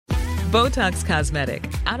Botox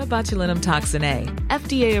Cosmetic, out of botulinum toxin A,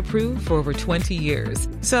 FDA approved for over 20 years.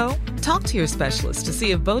 So, talk to your specialist to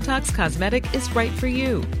see if Botox Cosmetic is right for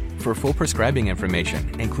you. For full prescribing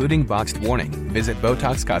information, including boxed warning, visit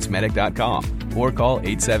BotoxCosmetic.com or call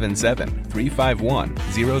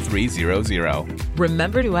 877-351-0300.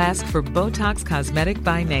 Remember to ask for Botox Cosmetic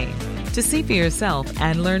by name. To see for yourself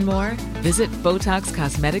and learn more, visit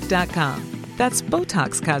BotoxCosmetic.com. That's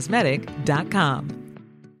BotoxCosmetic.com.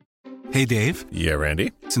 Hey, Dave. Yeah,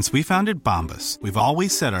 Randy. Since we founded Bombas, we've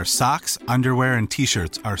always said our socks, underwear, and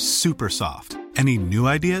T-shirts are super soft. Any new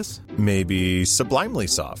ideas? Maybe sublimely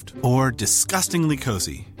soft. Or disgustingly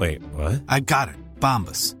cozy. Wait, what? I got it.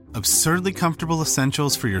 Bombas. Absurdly comfortable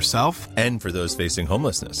essentials for yourself and for those facing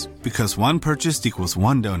homelessness. Because one purchased equals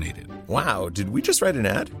one donated. Wow, did we just write an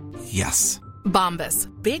ad? Yes. Bombas.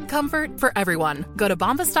 Big comfort for everyone. Go to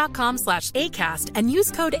bombas.com/ACAST and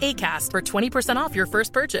use code ACAST for 20% off your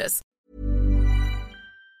first purchase.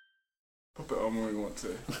 Put it on when we want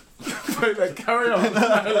to. Like, carry on.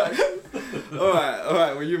 Alright.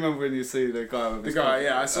 Well, you remember when you see the guy with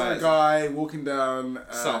I saw a guy walking down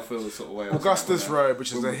Southfield sort of way. Augustus Road,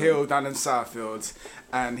 which is a hill down in Southfield,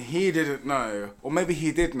 and he didn't know, or maybe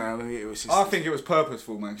he did know. Maybe it was just... I think it was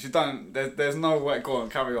purposeful, man. You don't. There's no way. Go on,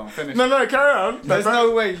 carry on, finish. No, carry on. There's no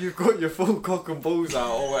way you've got your full cock and balls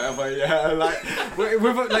out or whatever. Yeah, like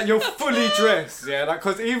with like you're fully dressed. Yeah, like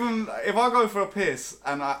because even if I go for a piss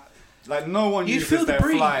and like no one you uses feel the their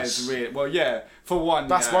breeze. Flies. Really. Well, yeah, for one,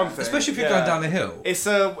 that's one thing. Especially if you're going down the hill. It's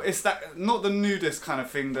that not the nudist kind of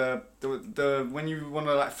thing. The when you want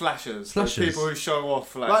to like flashes. People who show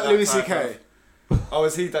off like Louis C.K. Oh,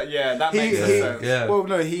 is he that? Yeah, that makes sense. Yeah. Well,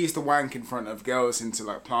 no, he used to wank in front of girls into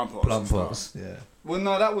like plant pots. Plant pots, yeah. Well,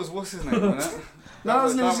 no, that was what's his name, wasn't it? No, that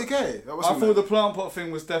was Louis C.K. I thought the plant pot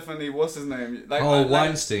thing was definitely what's his name? Like,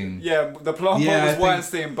 Weinstein. Yeah, the plant pot was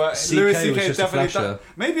Weinstein, but Louis C.K. definitely.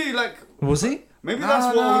 Maybe like. Was he? Maybe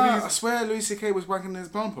that's what all these. I swear, Louis C.K. was wanking in his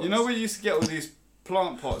plant pots. You know, we used to get all these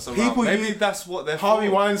plant pots around. Maybe that's what they're. Harvey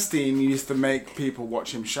Weinstein used to make people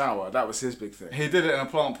watch him shower. That was his big thing. He did it in a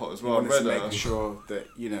plant pot as well. He wanted to make sure that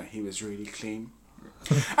he was really clean.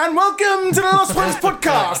 And welcome to the Lost Ones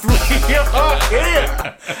podcast. We are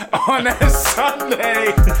here on a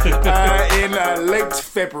Sunday in late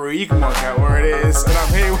February. You can work out where it is. And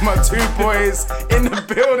I'm here with my two boys in the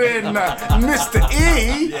building, Mr.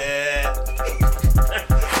 E. Yeah.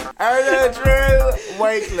 And Drew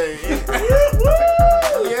Wakely.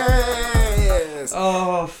 Yes.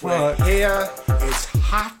 Oh, fuck. We're here. It's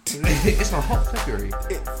hot. It's not hot February.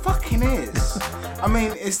 It fucking is. I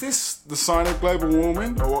mean, is this the sign of global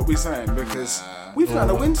warming, or what are we saying? Because we've not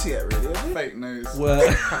had a winter yet, really, have we? Fake news. Well,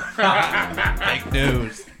 fake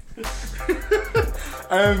news.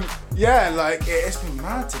 It's been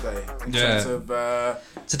mad today in terms of...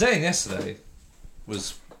 Today and yesterday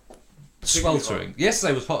was sweltering.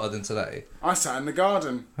 Yesterday was hotter than today. I sat in the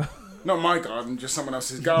garden. Not my garden, just someone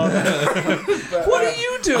else's garden. What are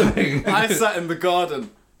you doing? I sat in the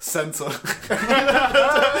garden centre.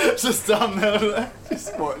 Just down there.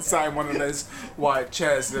 Just sat in one of those white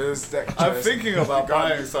chairs, those deck chairs. I'm thinking about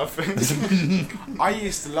buying something. I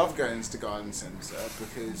used to love going to the garden centre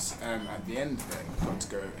because at the end of it, I got to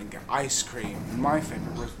go and get ice cream. My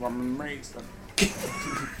favourite was rum and raisin.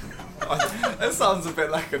 That sounds a bit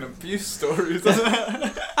like an abuse story, doesn't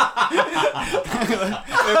it?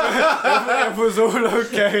 It was all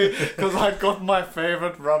okay because I got my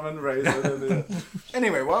favourite rum and raisin.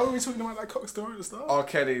 Anyway, why were we talking about that cock story at the start? R.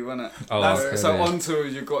 Kelly, wasn't it? Oh, so until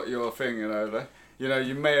you got your thing,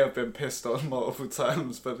 you may have been pissed on multiple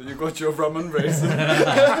times, but you got your rum and raisin.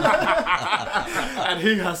 And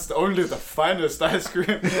he has only the finest ice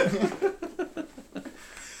cream.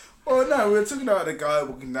 Oh no, we were talking about a guy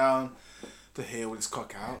walking down the hill with his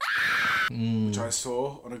cock out, which I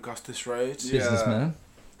saw on Augustus Road.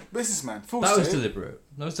 Businessman, full That suit.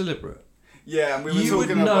 was deliberate. Yeah, and we were you would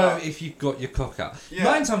talking know about... if you got your cock out. Yeah.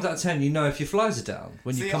 9 times out of 10, you know if your flies are down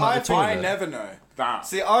when you come out the toilet. I never know that.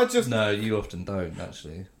 See, I just... No, you often don't,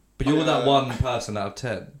 actually. But you're that one person out of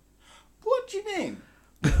 10. What do you mean?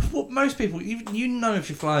 Well, most people, you know if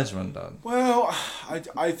your flies are undone. Well,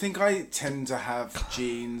 I think I tend to have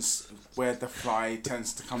genes where the fly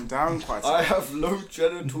tends to come down quite a I bit. have low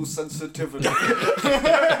genital sensitivity.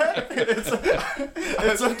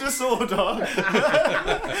 it's a disorder.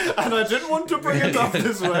 And I didn't want to bring it up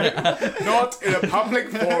this way. Not in a public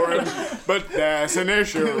forum, but there's an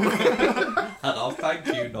issue. And I'll thank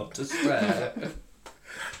you not to swear.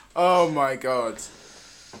 Oh my god.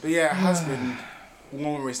 But yeah, it has been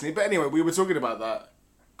warm recently. But anyway, we were talking about that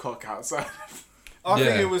cock outside. I think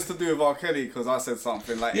Yeah. it was to do with R. Kelly because I said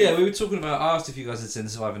something like... Yeah, we were talking about. I asked if you guys had seen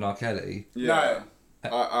Surviving R. Kelly. Yeah.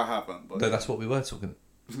 I haven't. But No, that's what we were talking.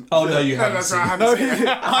 Oh no, you haven't that's seen. right, I haven't seen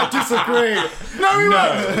it. I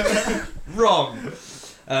disagree. Wrong.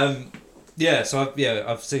 Yeah, so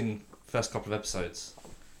I've seen first couple of episodes.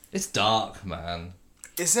 It's dark, man.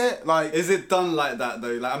 Is it like? Is it done like that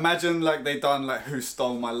though? Like imagine like they done like Who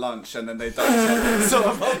Stole My Lunch and then they done sort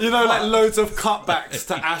of, like loads of cutbacks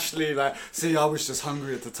to Ashley like, see, I was just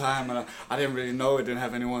hungry at the time and I didn't really know it didn't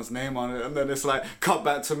have anyone's name on it, and then it's like cut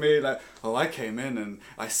back to me like, oh, I came in and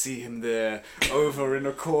I see him there over in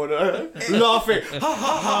a corner laughing, ha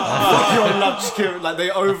ha ha, fuck your lunch kid. Like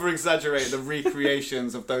they over exaggerate the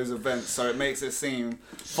recreations of those events so it makes it seem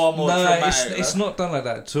far more dramatic. It's not done like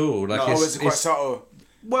that at all. Like Oh, is it quite subtle?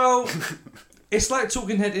 Well, it's like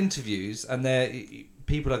talking head interviews, and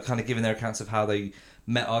people are kind of giving their accounts of how they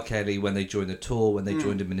met R. Kelly when they joined the tour, when they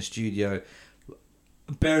joined him in the studio.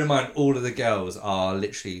 Bear in mind, all of the girls are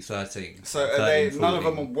literally 13. So are 13, none of 14.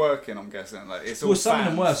 them are working, I'm guessing. Like it's all Well, some of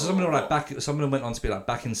them fans were. So some of them were or like some of them went on to be like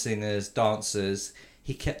backing singers, dancers.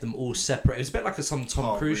 He kept them all separate. It was a bit like some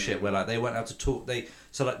Tom Cruise shit where like they weren't able to talk.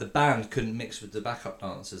 So like the band couldn't mix with the backup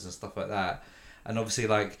dancers and stuff like that. And obviously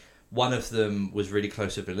like one of them was really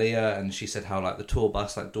close with Aaliyah, and she said how like the tour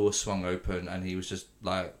bus like doors swung open and he was just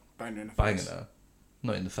like banging her,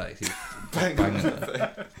 not in the face. He was banging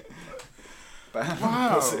her.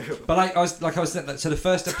 Wow. But like I was so the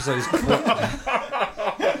first episode is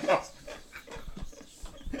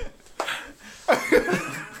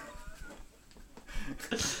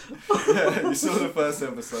Yeah, you saw the first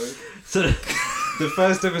episode. So the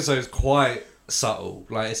first episode is quite subtle.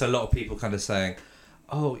 Like it's a lot of people kind of saying,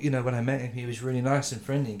 "Oh, when I met him, he was really nice and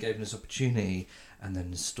friendly and gave me this opportunity." And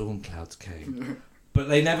then the storm clouds came, but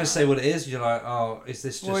they never say what it is. You're like, "Oh, is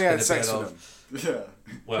this just Well, yeah, been a sex bit with of?" them.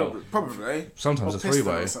 Yeah. Well, Probably. sometimes Or a pissed them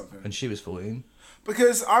three-way, or something. and she was 14.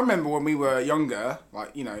 Because I remember when we were younger,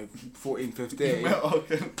 like, 14, 15,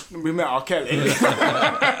 we met R. Kelly.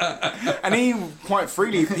 And he quite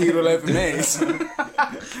freely peed all over me. So.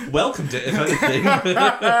 Welcomed it, if anything.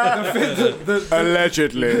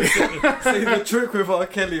 Allegedly. See, the trick with R.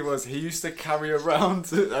 Kelly was he used to carry around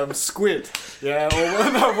squid. Yeah,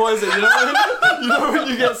 or what was it? You know when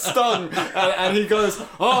you get stung and he goes,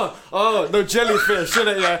 oh, no, jellyfish, isn't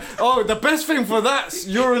it? Yeah. Oh, the best thing for that's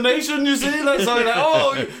urination, you see? Like, so like,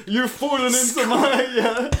 oh, you've fallen into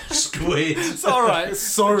my Squid. It's alright,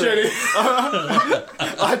 sorry.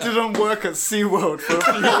 I didn't work at SeaWorld for a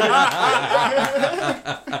few years.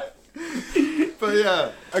 But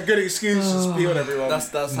yeah, A good excuse to just pee on everyone.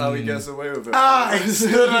 that's how he gets away with it. He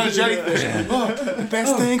stood on a jellyfish. Oh, the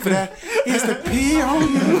best thing for that is to pee on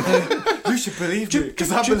you. You should believe me,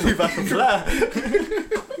 because I believe I can fly.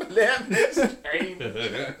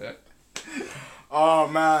 Oh,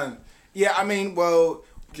 man. Yeah, I mean, well...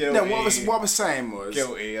 Guilty. No, what I was saying was...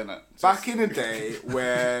 Guilty, innit? Back in the day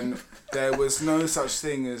when there was no such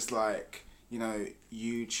thing as like,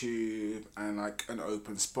 YouTube and like an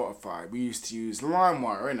open Spotify, we used to use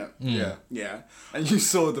LimeWire, innit? Yeah. Yeah. And you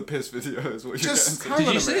saw the piss videos. What Just you hang on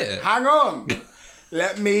Did you a see minute. it? Hang on.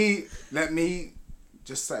 Let me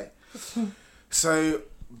just say. So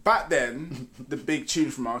back then, the big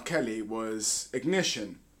tune from R. Kelly was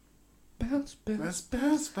Ignition. Bounce, bounce. Bounce,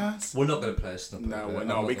 bounce, bounce. We're not going to play a snippet. No, of it. we're I'm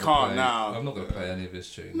not. not We gonna can't play- now. I'm not going to play any of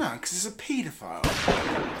his tunes. No, because it's a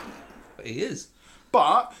paedophile. But he is.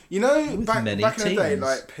 But, back many in the day, teens.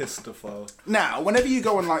 like, pistophile. now, whenever you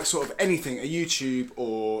go on like sort of anything, a YouTube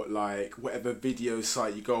or like whatever video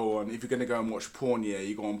site you go on, if you're going to go and watch porn,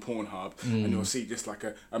 you go on Pornhub and you'll see just like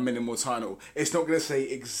a minimal title. It's not going to say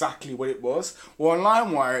exactly what it was. Well, on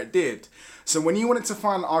LimeWire it did. So when you wanted to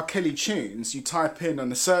find R. Kelly tunes, you type in on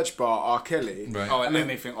the search bar R. Kelly. Right. Oh, and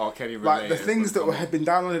anything R. Kelly related. Like the things that had been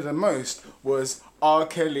downloaded the most was R.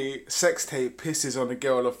 Kelly sex tape pisses on a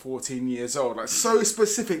girl of 14 years old. Like so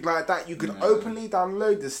specific like that. You could openly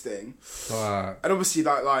download this thing. Right. And obviously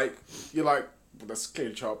like you're like, well, that's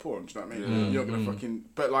clearly child porn, do you know what I mean? You're not gonna fucking...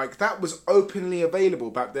 But like that was openly available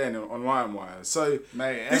back then on LimeWire. So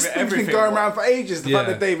Mate, this thing's been everything going around for ages. The fact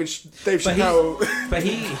Yeah. that Dave But Chappelle...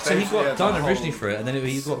 he got done the originally whole- for it, and then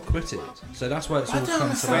he got acquitted. So that's why it's all don't come to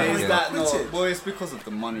understand light why Is again. that Quitted. not? Well, it's because of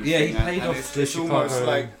the money. Yeah, thing, he paid and off it's, the it's almost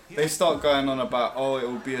Chicago- like they start going on about, it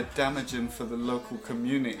will be a damaging for the local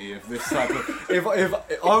community if this type of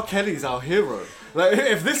if R. Kelly's our hero. Like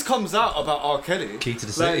if this comes out about R. Kelly, Key to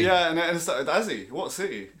the like, city. yeah, and it's like, has he? What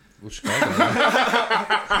city? Well, Chicago.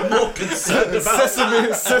 More concerned about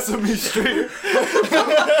Sesame Street.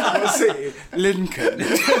 What city? Lincoln.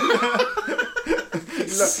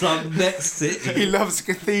 some next city. He loves a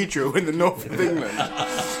cathedral in the north of England.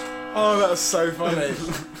 Oh, that's so funny.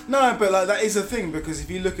 No, but like that is a thing because if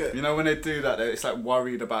you look at when they do that, it's like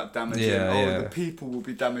worried about damaging. The people will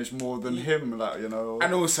be damaged more than him, like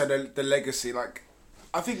And also the legacy. Like,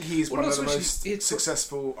 I think he's one of the most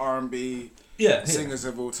successful R&B singers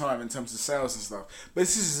of all time in terms of sales and stuff. But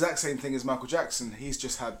this is the exact same thing as Michael Jackson. He's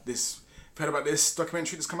just had this. Heard about this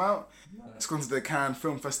documentary that's come out? It's gone to the Cannes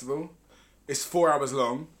Film Festival. It's 4 hours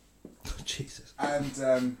long. Oh, Jesus.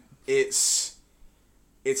 And it's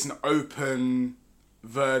an open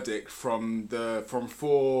verdict from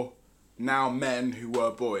 4 now men who were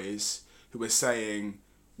boys who were saying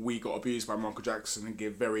we got abused by Michael Jackson and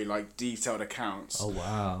give very like detailed accounts. Oh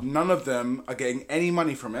wow. None of them are getting any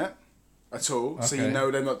money from it at all. Okay. So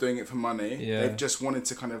they're not doing it for money. Yeah. They've just wanted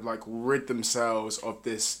to kind of like rid themselves of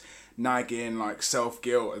this nagging like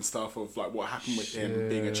self-guilt and stuff of like what happened with him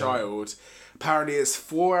being a child. Apparently it's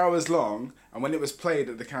 4 hours long, and when it was played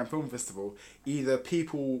at the Cannes Film Festival, either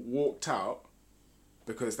people walked out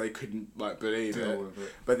because they couldn't like believe it,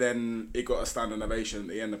 but then it got a standing ovation at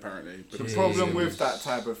the end apparently. The problem with that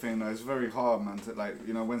type of thing though, it's very hard, man, to like,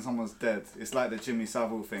 when someone's dead, it's like the Jimmy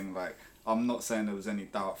Savile thing. Like, I'm not saying there was any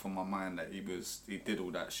doubt from my mind that he did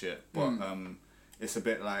all that shit, but it's a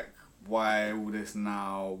bit like, why all this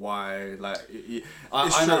now? Why, like,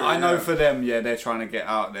 I know for them, they're trying to get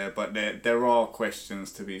out there, but there are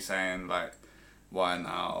questions to be saying, like, why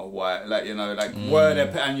now? Why, like, were their,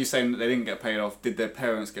 and you saying that they didn't get paid off? Did their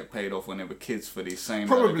parents get paid off when they were kids for these same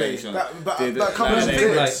probably that covers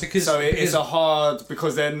like, it's a hard,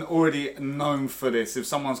 because they're already known for this. If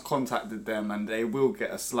someone's contacted them, and they will get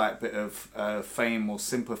a slight bit of fame or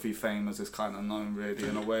sympathy, fame as it's kind of known really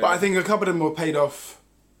in a way. But I think a couple of them were paid off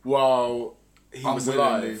while he was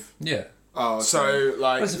alive. Yeah. Oh, okay. So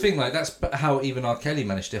like that's the thing. Like that's how even R. Kelly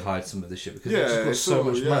managed to hide some of this shit because he's got so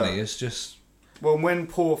much money. It's just when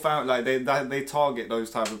Paul found like they target those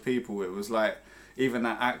type of people. It was like even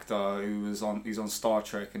that actor who was he's on Star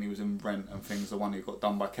Trek and he was in Rent and things. The one who got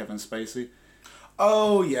done by Kevin Spacey.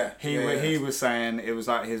 Oh yeah. He was saying it was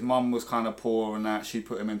like his mum was kind of poor and that she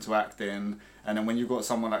put him into acting. And then when you've got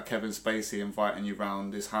someone like Kevin Spacey inviting you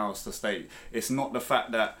round his house to stay, it's not the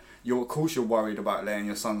fact that of course you're worried about letting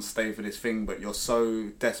your son stay for this thing, but you're so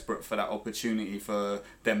desperate for that opportunity for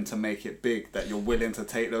them to make it big that you're willing to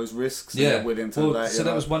take those risks. Yeah. You're willing to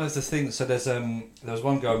that was one of the things. So there was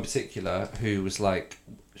one girl in particular who was like,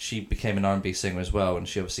 she became an R&B singer as well, and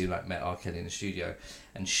she obviously like met R. Kelly in the studio,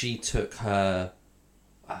 and she took her,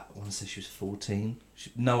 I want to say she was 14,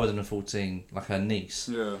 no other than 14, like her niece.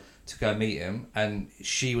 Yeah. To go meet him, and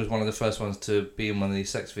she was one of the first ones to be in one of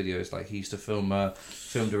these sex videos. Like he used to filmed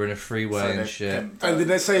her in a freeway and shit. And did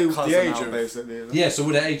they say the age of basically? Yeah, so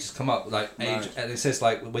all the ages come up, like age, and it says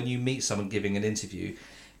like when you meet someone giving an interview, it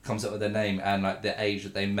comes up with their name and like the age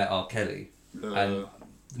that they met R. Kelly, and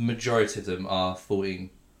the majority of them are 14,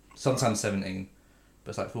 sometimes 17, but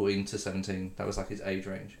it's like 14 to 17. That was like his age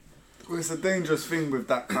range. Well, it's a dangerous thing with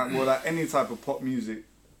that kind. Well, like any type of pop music.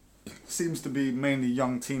 Seems to be mainly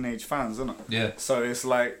young teenage fans, isn't it? Yeah. So it's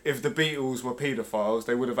like if the Beatles were paedophiles,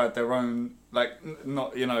 they would have had their own like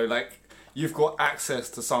not like you've got access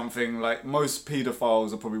to something like most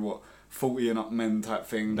paedophiles are probably 40 and up men type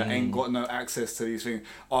thing that ain't got no access to these things.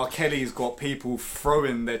 R. Kelly's got people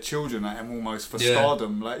throwing their children at him almost for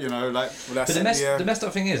stardom, like well, that's but the messed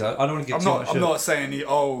up thing is, I don't want to get I'm not saying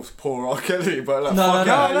poor R. Kelly, but like, no.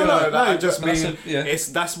 I just mean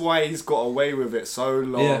that's why he's got away with it so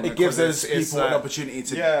long. Yeah. It gives those people an opportunity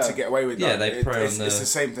to get away with that. Yeah, they prey on it's the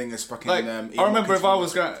same thing as fucking. Like, I remember if I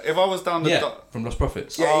was down the from Lost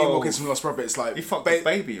Prophets. Yeah, Ian Watkins from Lost Prophets. Like he fucked a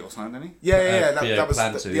baby or something, didn't he? Yeah. That was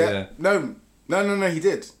No, he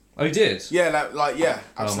did. Oh, he did? Yeah,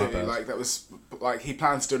 absolutely. Like that was like he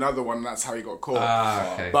planned to do another one, and that's how he got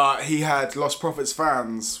caught. Okay. But he had Lost Prophets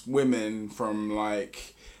fans, women from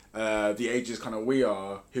like the ages kind of we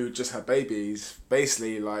are, who just had babies,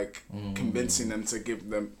 basically like convincing them to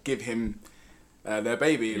give him their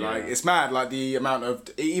baby. Yeah. Like it's mad, like the amount of,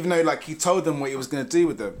 even though like he told them what he was going to do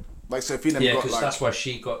with them. Like so, if you never got like, that's why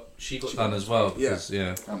she got done as well. Yeah,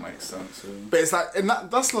 that makes sense. Yeah. But it's like, and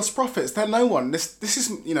that's Lost Prophets. They're no one. This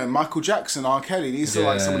isn't Michael Jackson, R. Kelly. These are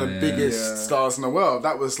like some of the biggest stars in the world.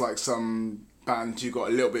 That was like some band who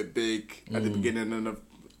got a little bit big at the beginning of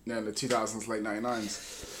the 2000s, late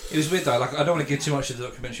 99s. It was weird though. Like I don't want to give too much of the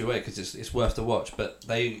documentary away because it's worth to watch. But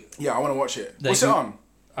they I want to watch it. What's it on?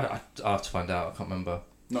 I have to find out. I can't remember.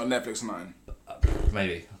 Not Netflix or nothing.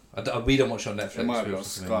 Maybe. We don't watch it on Netflix. It might be on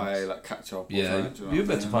Sky, like catch up. Yeah, you're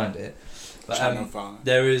better to find it. But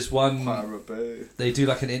there is one. They do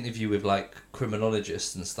like an interview with like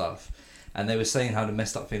criminologists and stuff, and they were saying how the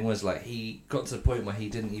messed up thing was. Like he got to the point where he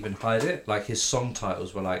didn't even hide it. Like his song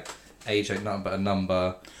titles were like age ain't nothing but a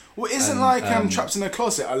number. Well, isn't Trapped in a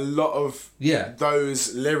Closet, a lot of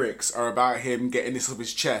those lyrics are about him getting this off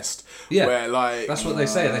his chest. Yeah. Where, like... That's what they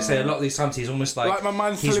say. They say a lot of these times he's almost like... Like, my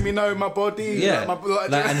mind's telling me no, my body... Yeah.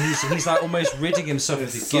 And he's like almost ridding himself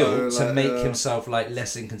of the guilt to make himself, like,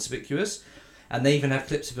 less inconspicuous. And they even have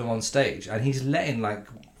clips of him on stage. And he's letting, like,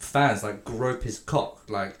 fans, like, grope his cock.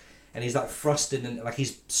 Like, and he's, like, thrusting and, like,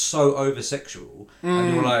 he's so over-sexual.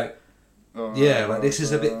 And you're like... this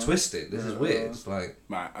is a bit twisted. This is weird. It's like,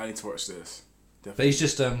 man, I need to watch this. Definitely. But he's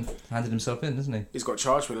just handed himself in, isn't he? He's got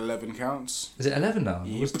charged with 11 counts. Is it 11 now?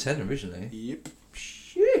 Yep. It was 10 originally. Yep.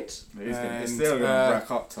 Shit. He's still going to rack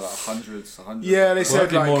up to like hundreds. Yeah, they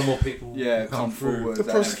said like more and more people. Come forward. The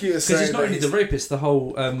prosecutor said because he's not only the rapist. The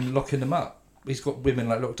whole locking them up. He's got women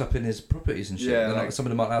like locked up in his properties and shit. Yeah, like, some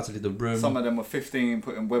of them aren't allowed to leave the room. Some of them were 15,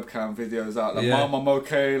 putting webcam videos out. Like, Yeah. Mom, I'm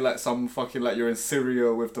okay. Like, some fucking, like, you're in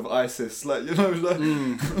Syria with the ISIS. Like, you know, like...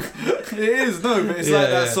 it is, no, but it's like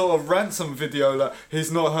that sort of ransom video. Like,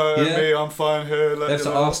 he's not hurting me, I'm fine here. Like, they have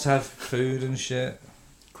to ask to have food and shit.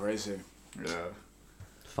 Crazy. Yeah.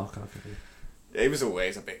 Fuck up. It was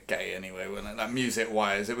always a bit gay anyway, wasn't it? Like,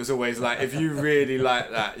 music-wise, it was always like, if you really like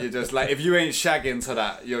that, you're just like, if you ain't shagging to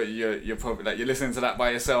that, you're probably like, you're listening to that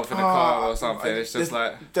by yourself in a car or something. It's just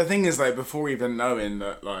like... The thing is, like, before even knowing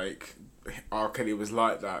that, like, R. Kelly was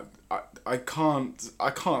like that, I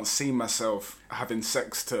can't see myself having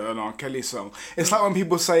sex to an R. Kelly song. It's like when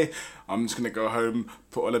people say, I'm just going to go home,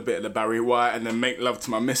 put on a bit of the Barry White and then make love to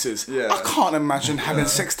my missus. Yeah. I can't imagine having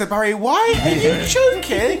sex to Barry White. Are you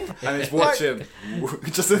joking? And he's watching,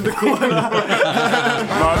 just in the corner.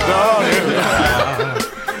 My darling.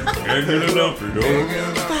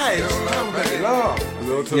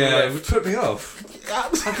 Yeah, it put me off.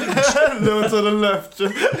 A little to the left.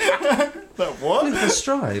 Like, what? The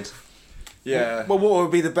stride. Yeah. Well, what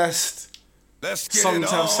would be the best song to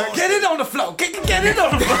have sex? Get it on the floor. Get it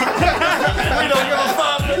on the floor. We don't give a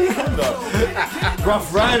fuck.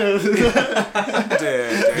 Rough Rider.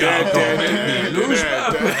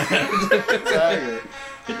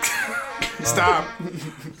 Stop.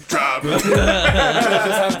 Drop. Just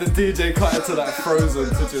have the DJ cut it to that Frozen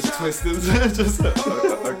to just twist it. Just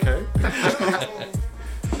okay.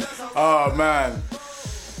 Oh man.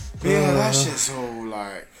 Yeah, that shit's all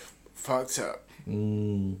like fucked up.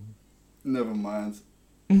 Never mind.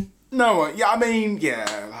 No, yeah, I mean,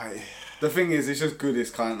 yeah, like... The thing is, it's just good.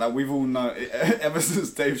 It's kind of like we've all known ever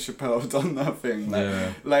since Dave Chappelle done that thing.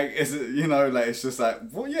 Like, it's, you know, like it's just like,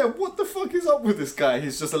 well, yeah, what the fuck is up with this guy?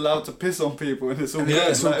 He's just allowed to piss on people, and it's all good.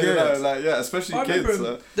 It's all like, good. You know, like, yeah, especially I kids.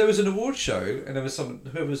 remember there was an award show, and there was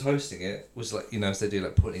whoever was hosting it was like, you know, as they do,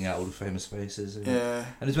 like pointing out all the famous faces. And, Yeah.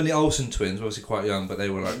 And it's when the Olsen twins were obviously quite young, but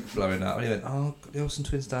they were like blowing up. And he went, "Oh, got the Olsen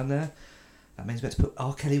twins down there. That means we're meant to put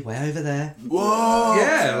R. Kelly way over there." Whoa!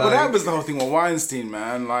 Yeah, well, like- that was the whole thing with Weinstein,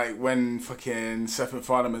 man. Like, when fucking Seth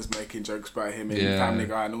MacFarlane was making jokes about him in Family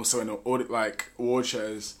Guy and also in award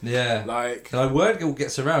shows. Yeah. Like... And word all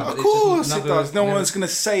gets around, but Of it's just course it another- does. No one's going to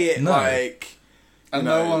say it, No. like... And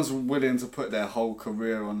No. no one's willing to put their whole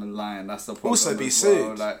career on the line. That's the problem. Also be as well.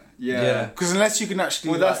 sued. Like, Yeah. Because unless you can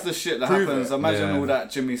actually... Well, that's like, the shit that prove happens. it. Imagine Yeah. all that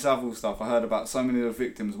Jimmy Savile stuff I heard about. So many of the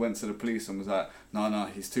victims went to the police and was like, no,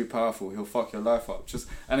 he's too powerful. He'll fuck your life up.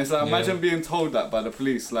 And it's like, imagine being told that by the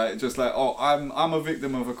police. Like, just like, oh, I'm a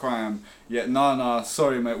victim of a crime. Yet, no,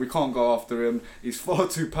 sorry, mate, we can't go after him. He's far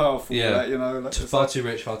too powerful. Yeah. Like, you know, like, it's Far like, too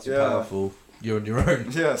rich, far too Yeah. powerful. You're on your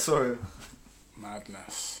own. Yeah, sorry.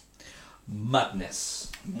 Madness.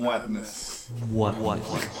 Madness. What?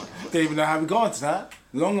 Didn't even know how we got into that.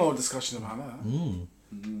 Long old discussion about that.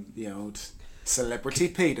 The old celebrity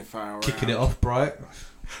paedophile. Kicking it off bright.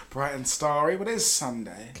 Bright and starry, but it's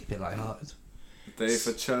Sunday. A bit light-hearted. Day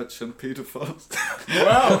for church and pedophiles.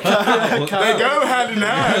 Well, they go hand in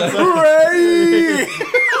hand. Hooray!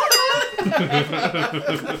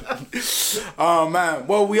 Oh man,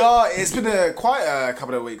 well it's been quite a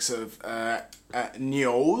couple of weeks of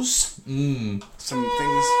news. Some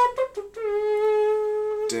things.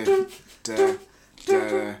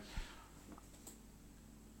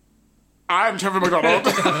 I'm Trevor McDonald.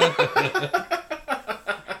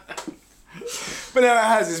 But no, it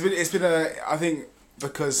has. It's been I think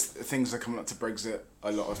because things are coming up to Brexit,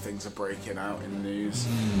 a lot of things are breaking out in the news,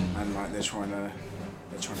 and like they're trying to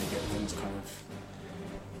get things kind of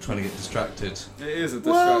trying to get distracted. It is a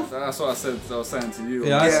distraction. That's what I was saying to you.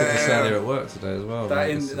 Yeah, I said this earlier at work today as well.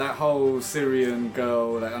 That whole Syrian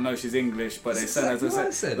girl, like, I know she's English, but they sent her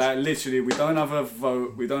to say, like, literally, we don't have a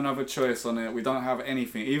vote, we don't have a choice on it, we don't have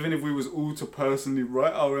anything. Even if we was all to personally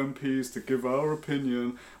write our MPs to give our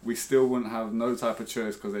opinion, we still wouldn't have no type of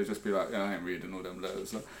choice because they'd just be like, yeah, I ain't reading all them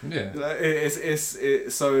letters. Like, yeah. Like,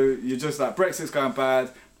 so you're just like, Brexit's going bad.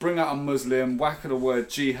 Bring out a Muslim, whack the word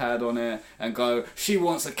jihad on it, and go, she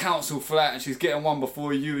wants a council flat and she's getting one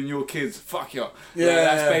before you and your kids. Fuck you. Yeah. Like,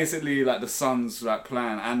 that's basically like the son's like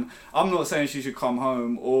plan. And I'm not saying she should come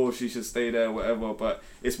home or she should stay there, whatever. But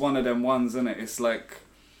it's one of them ones, isn't it? It's like.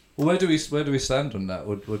 Well, where do we stand on that?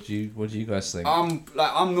 What do you guys think? I'm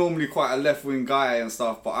normally quite a left wing guy and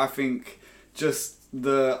stuff, but I think just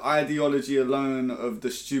the ideology alone of the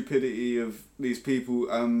stupidity of these people.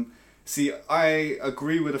 See, I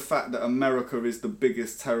agree with the fact that America is the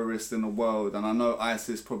biggest terrorist in the world, and I know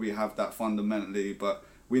ISIS probably have that fundamentally, but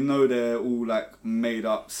we know they're all like made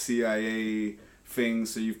up CIA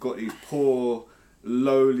things, so you've got these poor,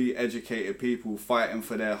 lowly educated people fighting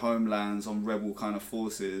for their homelands on rebel kind of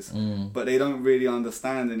forces, but they don't really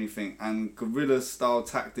understand anything, and guerrilla style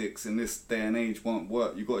tactics in this day and age won't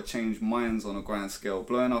work. You've got to change minds on a grand scale.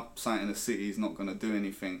 Blowing up something in a city is not going to do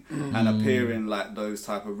anything, and appearing like those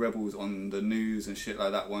type of rebels on the news and shit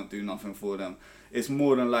like that won't do nothing for them. It's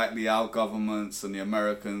more than likely our governments and the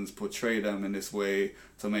Americans portray them in this way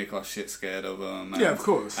to make us shit scared of them. And, yeah, of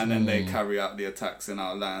course. And then they carry out the attacks in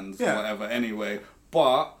our lands, whatever, anyway.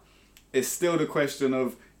 But it's still the question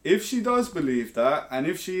of, if she does believe that, and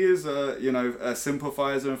if she is a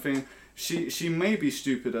sympathizer and thing, she may be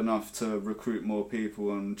stupid enough to recruit more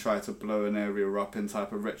people and try to blow an area up in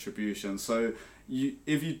type of retribution. So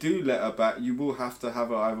if you do let her back, you will have to have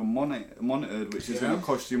her either monitored, which is going to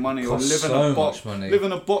cost you money, or live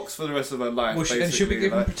in a box for the rest of her life. Well, and she'll be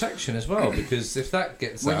given protection as well, because if that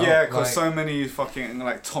gets out... yeah, because so many fucking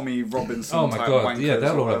like Tommy Robinson oh my type god, wankers, yeah,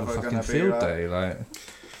 they'll all have a fucking field day, like...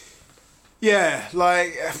 Yeah,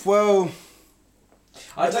 like, well...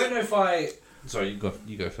 I don't know if I... Sorry,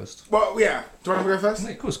 you go first. Well, yeah. Do you want to go first? Yeah,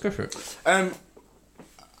 of course, go for it.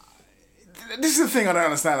 This is the thing I don't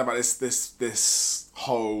understand about this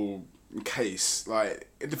whole case. Like,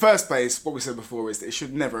 in the first place, what we said before is that it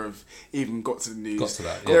should never have even got to the news. Got to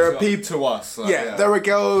that, yeah. There are people to us. Like, there are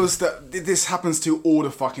girls that this happens to all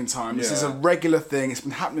the fucking time. This is a regular thing. It's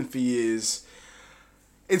been happening for years.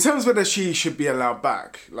 In terms of whether she should be allowed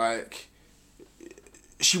back, like,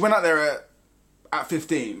 she went out there at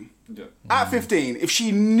 15. Yeah. At 15, if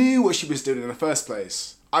she knew what she was doing in the first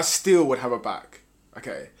place, I still would have her back.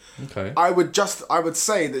 Okay. I would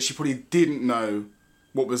say that she probably didn't know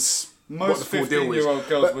what the full deal was. 15-year-old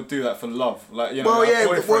girls would do that for love. Like, you know,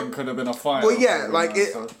 boyfriend could have been a fighter. Well, yeah, like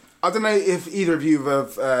I don't know if either of you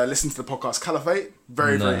have listened to the podcast Caliphate.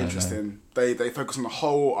 Very interesting. No. They focus on the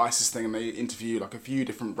whole ISIS thing, and they interview like a few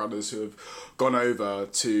different brothers who have gone over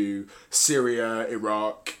to Syria,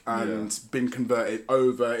 Iraq, and been converted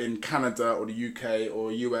over in Canada or the UK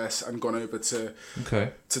or US and gone over to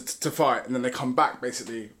fight, and then they come back.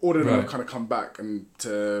 Basically, all of them have kind of come back and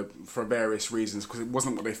for various reasons, because it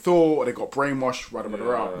wasn't what they thought, or they got brainwashed.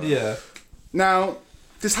 Yeah. Now,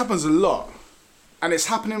 this happens a lot. And it's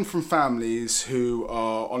happening from families who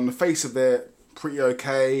are, on the face of it, pretty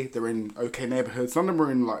okay. They're in okay neighbourhoods. None of them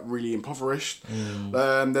are in, like, really impoverished.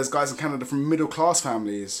 There's guys in Canada from middle-class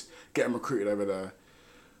families getting recruited over there.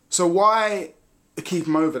 So why keep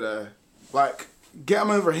them over there? Like, get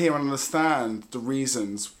them over here and understand the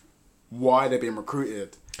reasons why they're being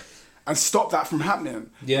recruited. And stop that from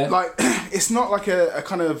happening. Yeah. Like, it's not like a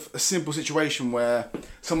kind of a simple situation where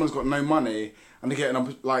someone's got no money and they're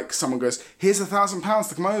getting, like, someone goes, here's £1,000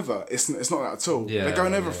 to come over. It's not that at all. Yeah, they're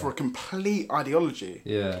going over for a complete ideology.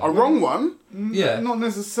 Yeah. A wrong one. Yeah. Not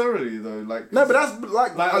necessarily, though. Like, no, but that's,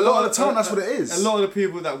 like a lot of the time, that's what it is. A lot of the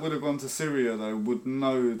people that would have gone to Syria, though, would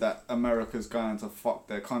know that America's going to fuck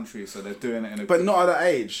their country, so they're doing it in a... But not at that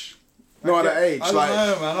age. Not at that age. I don't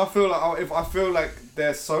know, man. I feel like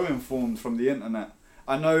they're so informed from the internet.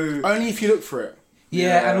 I know... Only if you look for it.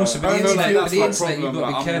 Yeah, and also the internet you've got to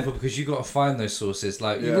be careful, because you've got to find those sources.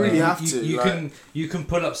 Like you really have to. You can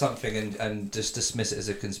pull up something and just dismiss it as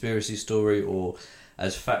a conspiracy story or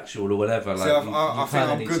as factual or whatever. Like, I think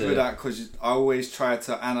I'm good with that, because I always try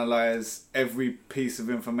to analyse every piece of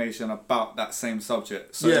information about that same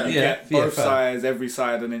subject. So you get both sides, every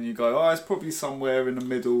side, and then you go, oh, it's probably somewhere in the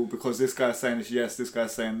middle, because this guy's saying it's yes, this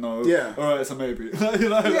guy's saying no. Yeah. All right, so maybe.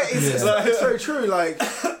 It's very true. Like,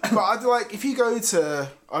 but I'd like, if you go to,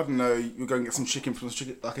 I don't know, you go and get some chicken from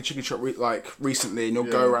a chicken shop recently, and you'll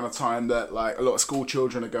go around a time that like a lot of school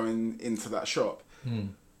children are going into that shop.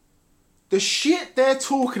 the shit they're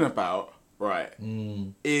talking about, right,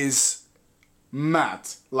 is mad.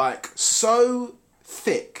 Like, so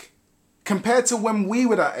thick. Compared to when we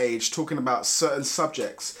were that age talking about certain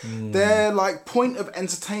subjects, their, like, point of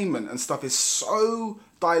entertainment and stuff is so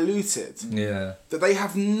diluted that they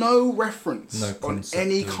have no reference on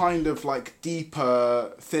any kind of, like,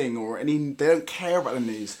 deeper thing or any... They don't care about the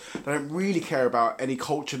news. They don't really care about any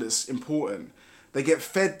culture that's important. They get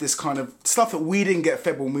fed this kind of stuff that we didn't get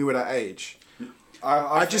fed when we were that age.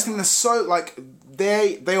 I just think they're so, like,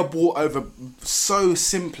 they are brought over so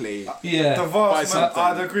simply.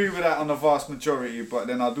 I'd agree with that on the vast majority, but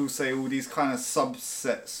then I do say all these kind of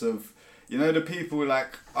subsets of, you know, the people,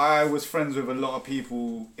 like, I was friends with a lot of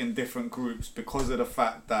people in different groups because of the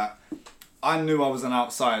fact that I knew I was an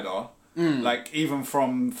outsider. Like, even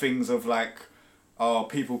from things of, like,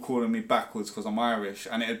 people calling me backwards because I'm Irish,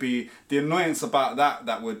 and it'd be the annoyance about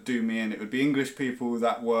that would do me in. It would be English people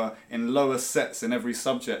that were in lower sets in every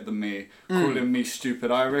subject than me calling me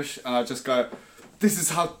stupid Irish, and I just go, this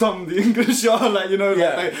is how dumb the English are, like, you know,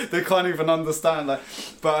 like they can't even understand, like,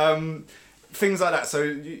 but things like that. So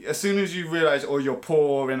as soon as you realise, or you're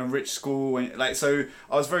poor in a rich school, and like, so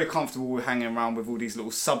I was very comfortable with hanging around with all these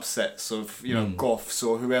little subsets of, you know, goths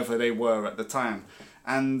or whoever they were at the time,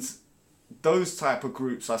 and those type of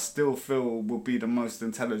groups I still feel will be the most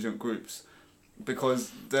intelligent groups, because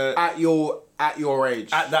at your age,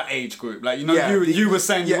 at that age group, like, you know, you were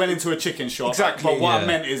saying you went into a chicken shop, exactly. But what I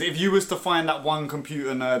meant is, if you was to find that one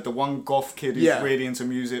computer nerd, the one goth kid who's really into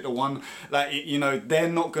music, the one, like, you know, they're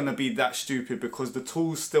not gonna be that stupid because the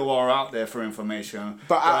tools still are out there for information.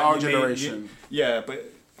 But at our generation, but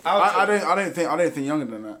I don't think younger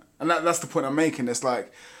than that, and that's the point I'm making. It's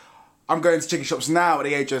like, I'm going to chicken shops now at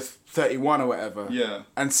the age of 31 or whatever,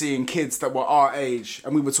 and seeing kids that were our age,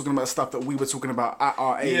 and we were talking about stuff that we were talking about at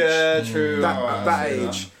our age. Yeah, true. That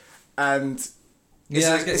age, and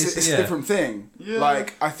it's a different thing. Yeah.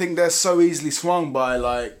 Like, I think they're so easily swung by,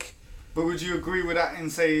 like. But would you agree with that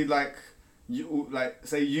and say, like,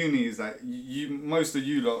 say unis, like, most of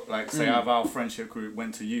you lot, like, say out of our friendship group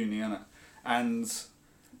went to uni, innit? And,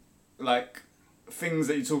 like, things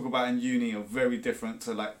that you talk about in uni are very different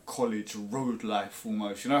to, like, college road life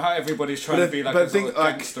almost. You know how everybody's trying to be like a sort of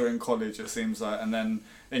gangster in college, it seems like, and then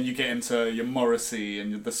you get into your Morrissey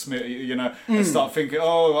and the Smith, you know, and start thinking,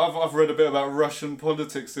 I've read a bit about Russian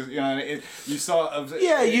politics, you know, and you start.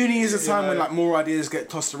 Uni is a time when, like, more ideas get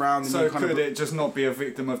tossed around. So could it just not be a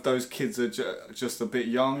victim of those kids are just a bit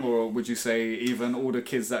young, or would you say even all the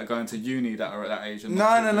kids that are going to uni that are at that age? No.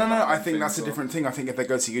 I think that's a different thing. I think if they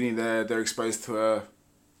go to uni, they're exposed to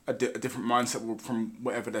a different mindset from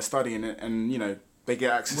whatever they're studying, and, you know, they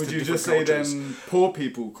get access to different cultures. Would you just say then poor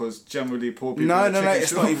people, because generally poor people... No,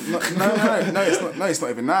 it's not even... it's not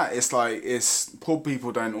even that. It's like, poor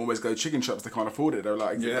people don't always go to chicken shops, they can't afford it. They're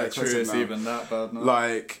like... Yeah, true, it's even that bad now.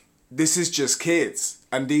 Like, this is just kids,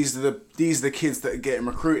 and these are the kids that are getting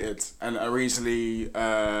recruited and are easily...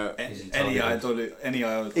 any idol...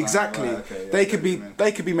 Exactly. Right, okay,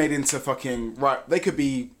 they could be made into fucking... Right, they could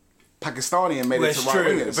be Pakistani and made into right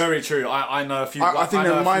wingers. Very true. I know a few... I think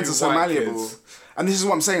their minds are so malleable. Kids. And this is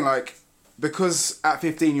what I'm saying, like, because at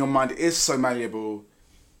 15 your mind is so malleable,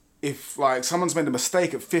 if, like, someone's made a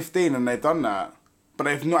mistake at 15 and they've done that, but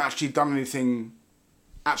they've not actually done anything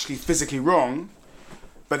actually physically wrong,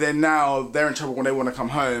 but then now they're in trouble when they want to come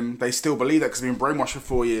home, they still believe that because they've been brainwashed for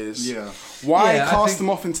 4 years. Yeah. Why cast them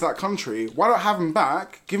off into that country? Why not have them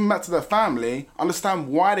back, give them back to their family, understand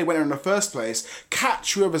why they went there in the first place,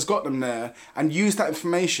 catch whoever's got them there, and use that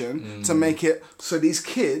information to make it so these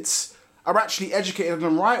kids are actually educated in the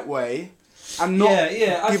right way and not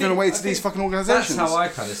given away to these fucking organisations. That's how I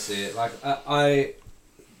kind of see it. Like, I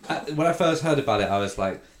when I first heard about it, I was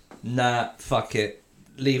like, nah, fuck it,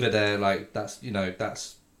 leave her there. Like, that's, you know,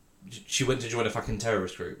 that's... She went to join a fucking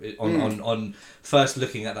terrorist group on first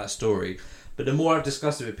looking at that story. But the more I've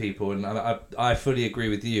discussed it with people, and I fully agree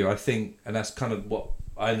with you, I think, and that's kind of what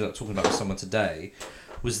I ended up talking about with someone today,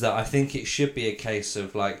 was that I think it should be a case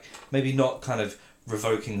of, like, maybe not kind of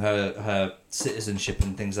revoking her citizenship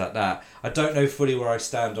and things like that. I don't know fully where I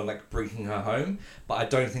stand on, like, bringing her home, but I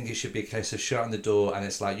don't think it should be a case of shutting the door and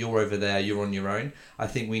it's like, you're over there, you're on your own. I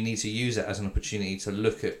think we need to use it as an opportunity to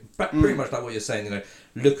look at, pretty much like what you're saying, you know,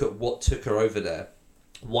 look at what took her over there.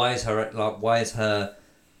 Why has her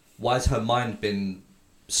mind been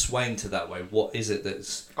swaying to that way? What is it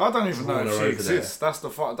that's... I don't even know if she exists. There? That's the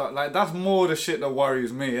fuck. Like, that's more the shit that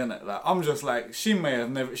worries me, innit? Like, I'm just like, she may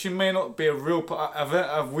not be a real...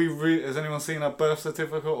 Has anyone seen her birth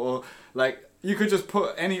certificate? Or, like, You could just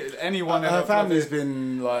put anyone. Her family's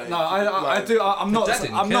been like. No, I do. I'm not.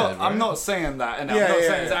 I'm not saying that, and I'm not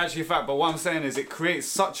saying it's actually a fact. But what I'm saying is, it creates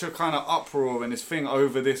such a kind of uproar and this thing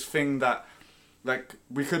over this thing that, like,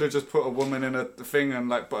 we could have just put a woman in a thing and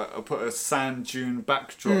like put a sand dune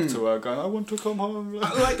backdrop to her, going, "I want to come home."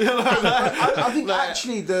 I think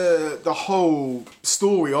actually the whole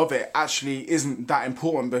story of it actually isn't that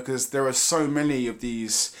important because there are so many of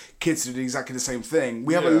these kids who do exactly the same thing.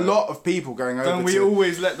 We have a lot of people going over. Don't we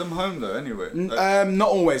always let them home though? Anyway, not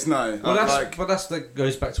always. No. Well, that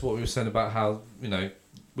goes back to what we were saying about how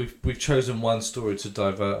we've chosen one story to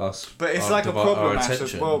divert us. But it's like a problem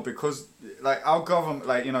as well because like our government,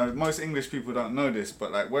 like most English people don't know this,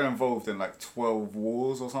 but like we're involved in like 12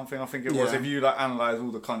 wars or something. I think it was. If you like analyze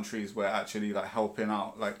all the countries we're actually like helping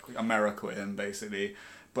out, like America in basically.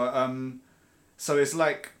 But so it's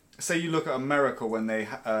like. Say you look at America when they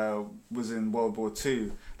was in World War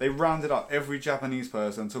II, they rounded up every Japanese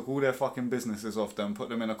person, took all their fucking businesses off them, put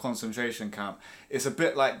them in a concentration camp. It's a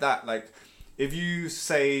bit like that. Like, if you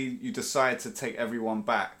say you decide to take everyone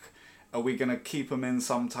back, are we gonna keep them in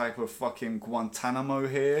some type of fucking Guantanamo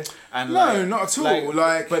here? And no, not at all.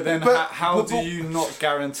 But then how do you not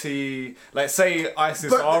guarantee? Like, say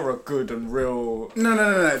ISIS are a good and real.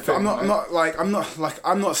 No. Thing,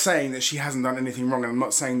 I'm not saying that she hasn't done anything wrong, and I'm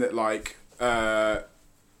not saying that like there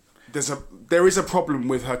is a problem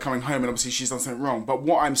with her coming home, and obviously she's done something wrong. But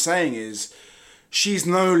what I'm saying is, she's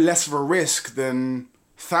no less of a risk than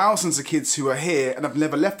thousands of kids who are here and have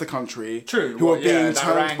never left the country. True. Who are being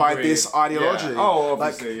turned by this ideology. Yeah. Oh,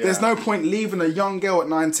 obviously, there's no point leaving a young girl at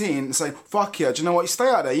 19 and saying, fuck yeah, do you know what, you stay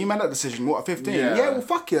out there, you made that decision, what, at 15? Yeah, well,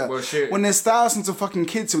 fuck yeah. Well, shit. When there's thousands of fucking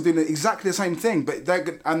kids who are doing exactly the same thing, but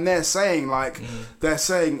they're saying,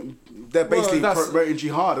 they're basically promoting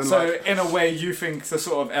jihad. And so in a way, you think the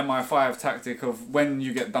sort of MI5 tactic of when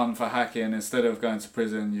you get done for hacking, instead of going to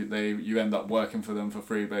prison, you end up working for them for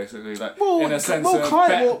free, basically. Like, in a sense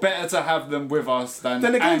better to have them with us than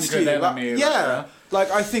against you. The enemy.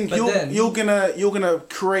 Like I think you're gonna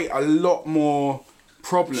create a lot more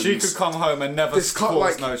problems. She could come home and never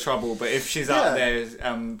cause no trouble, but if she's out there,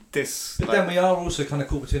 then we are also kind of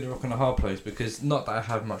caught between a rock and a hard place because not that I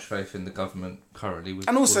have much faith in the government currently.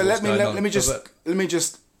 And also, let me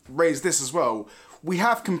just raise this as well. We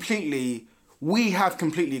have completely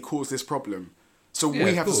caused this problem. So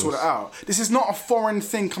we have to sort it out. This is not a foreign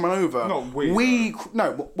thing coming over. Not we.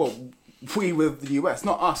 We with the US,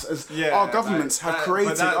 not us, as our governments have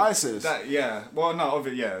created ISIS. But this is what I'm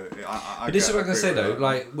going to say though,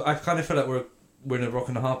 like, I kind of feel like we're in a rock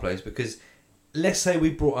and a hard place because let's say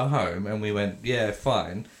we brought her home and we went, yeah,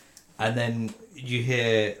 fine, and then you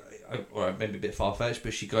hear, or maybe a bit far-fetched,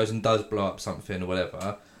 but she goes and does blow up something or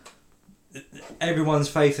whatever, everyone's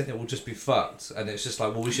faith in it will just be fucked, and it's just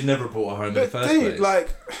like, well, we should never have brought her home in the first place.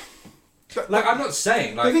 Like, I'm not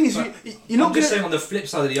saying, like, the thing is, you're not just saying on the flip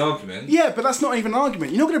side of the argument. Yeah, but that's not even an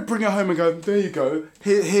argument. You're not going to bring her home and go, there you go,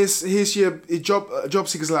 here's your job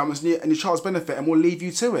seekers allowance and your child's benefit, and we'll leave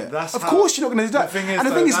you to it. Of course you're not going to do that. And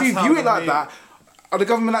the thing is, if you view it like that, are the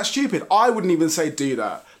government that stupid? I wouldn't even say do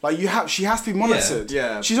that. Like, she has to be monitored.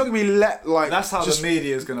 Yeah. She's not going to be let, like... That's how the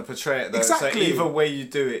media is going to portray it, though. Exactly. So either way you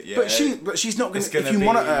do it, But she's not going to... If you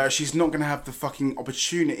monitor her, she's not going to have the fucking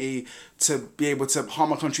opportunity to be able to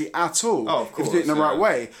harm our country at all. Oh, of course. If you do it in the right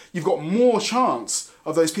way. You've got more chance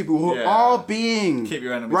of those people who are being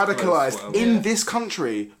radicalised in this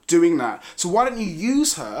country doing that. So why don't you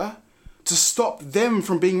use her to stop them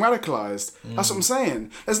from being radicalised? That's what I'm saying.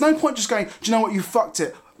 There's no point just going, do you know what, you fucked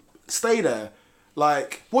it. Stay there.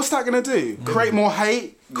 Like, what's that going to do? Create more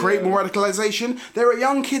hate? Create more radicalisation? There are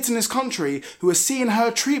young kids in this country who are seeing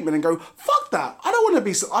her treatment and go, fuck that. I don't want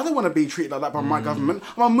to be treated like that by my government.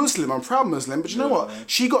 I'm a Muslim. I'm a proud Muslim. But you know what?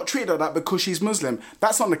 She got treated like that because she's Muslim.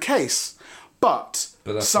 That's not the case. But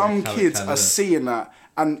some kids are seeing that,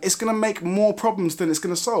 and it's going to make more problems than it's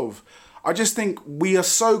going to solve. I just think we are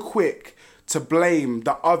so quick to blame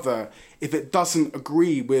the other if it doesn't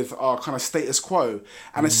agree with our kind of status quo.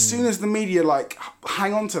 And as soon as the media, like,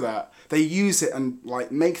 hang on to that, they use it and,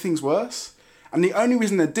 like, make things worse. And the only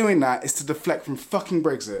reason they're doing that is to deflect from fucking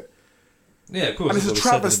Brexit. Yeah, of course. And it's a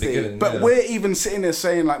travesty. But we're even sitting there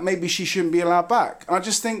saying, like, maybe she shouldn't be allowed back. And I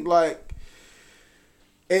just think, like,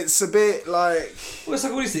 it's a bit like... Well, it's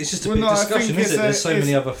like, obviously, it's just a big discussion, isn't it? There's so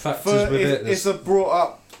many other factors with it. It's a brought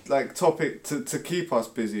up, like, topic to keep us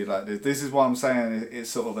busy like this. This is what I'm saying. It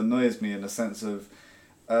sort of annoys me in the sense of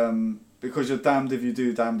because you're damned if you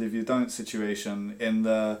do, damned if you don't situation in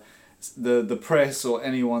the press, or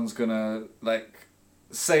anyone's gonna, like,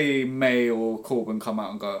 say May or Corbyn come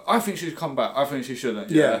out and go, I think she should come back, I think she shouldn't.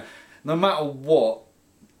 Yeah. No matter what,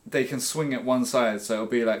 they can swing it one side, so it'll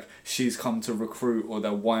be like she's come to recruit, or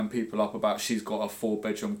they'll wind people up about she's got a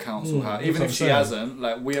 4-bedroom council house, even if she hasn't.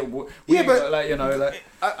 Like we but like, you know, like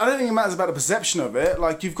I don't think it matters about the perception of it.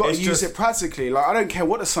 Like you've got to use it practically. Like I don't care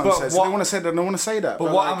what the Sun says. If they want to say that, they want to say that.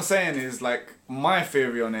 But what I'm saying is, like, my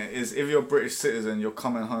theory on it is, if you're a British citizen, you're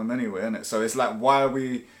coming home anyway, innit? So it's like, why are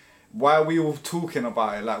we all talking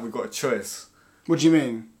about it like we've got a choice? What do you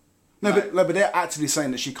mean? No, but they're actively saying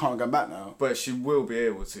that she can't go back now. But she will be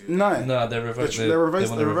able to. No, they want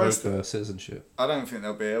to revoke her citizenship. I don't think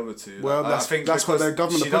they'll be able to. Well, I think that's what their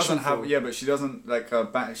government she doesn't have. Yeah, but she doesn't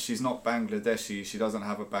she's not Bangladeshi. She doesn't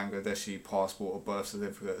have a Bangladeshi passport or birth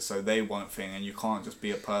certificate, so they won't think. And you can't just be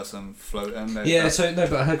a person floating. But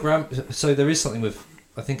her so there is something with.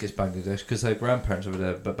 I think it's Bangladesh because her grandparents over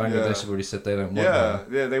there, but Bangladesh have already said they don't want her.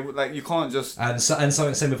 Yeah, they like you can't just. And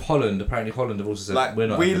something same with Holland. Apparently, Holland have also said like we're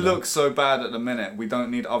not. We look so bad at the minute. We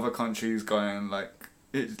don't need other countries going like.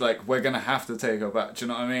 It's like we're gonna have to take her back. Do you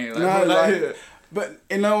know what I mean? Like, but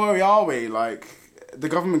in no way are we. Like the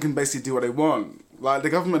government can basically do what they want. Like the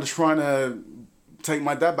government is trying to take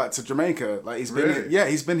my dad back to Jamaica. Like he's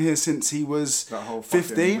been here since he was that whole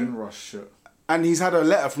 15. Windrush shit. And he's had a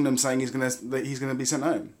letter from them saying he's gonna be sent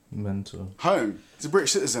home. Mental. Home. He's a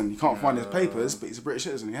British citizen. You can't find his papers, but he's a British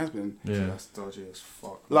citizen. He has been. Yeah. That's dodgy as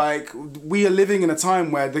fuck. Like we are living in a time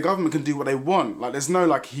where the government can do what they want. Like there's no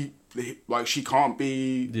like she can't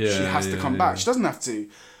be. She has to come back. She doesn't have to.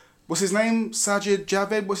 What's his name? Sajid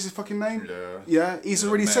Javed. What's his fucking name? Yeah. He's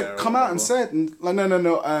already said. Come out and said. And, like no.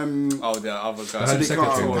 The other guy. The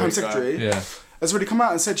Home Secretary. Yeah. Has already come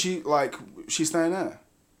out and said she's staying there.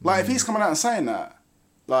 Like, if he's coming out and saying that,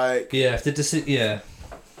 like... Yeah, if the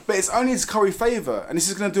But it's only to curry favour, and this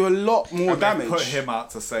is going to do a lot more damage. Put him out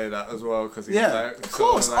to say that as well, because he's of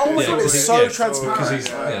course. Oh my god, it's so transparent. Because he's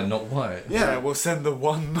not white. Yeah, we'll send the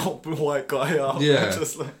one not white guy out. Yeah.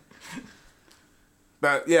 Just like...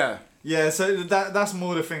 But, yeah. Yeah, so that's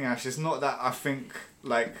more the thing, Ash. It's not that I think,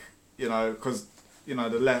 like, you know, because, you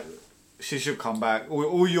know, she should come back.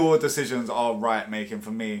 All your decisions are right making for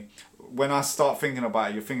me. When I start thinking about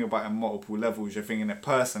it, you're thinking about it on multiple levels. You're thinking it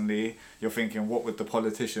personally. You're thinking, what would the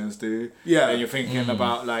politicians do? Yeah. And you're thinking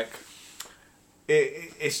about, like,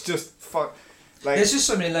 it's just fuck. Like, there's just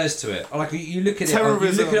so many layers to it. Like you look at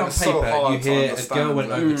terrorism it on is paper, so hard and you hear to a girl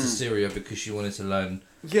went over to understand. Syria because she wanted to learn.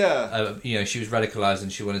 Yeah. You know, she was radicalised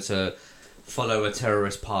and she wanted to follow a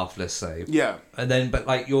terrorist path, let's say. Yeah. And then, but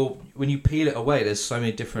like when you peel it away, there's so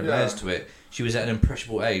many different layers to it. She was at an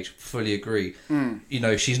impressionable age, fully agree. You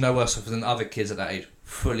know, she's no worse off than other kids at that age,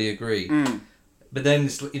 fully agree. But then,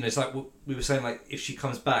 it's like we were saying, like, if she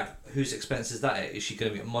comes back, whose expense is that at? Is she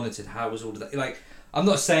going to get monitored? How was all of that? Like, I'm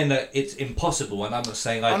not saying that it's impossible, and I'm not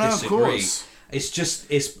saying I disagree. Of course. It's just,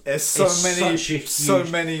 there's so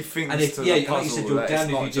many things and if, to yeah, the puzzle. like you said, you're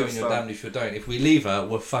damned if you do and you're damned if you don't. If we leave her,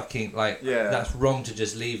 we're fucking, like, that's wrong to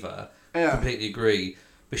just leave her. Yeah. Completely agree.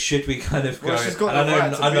 But should we kind of go... she's got and the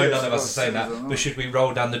right to I know be none of us are saying that, but should we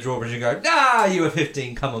roll down the drawbridge and go, nah, you were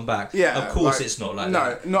 15, come on back? Yeah. Of course like, it's not like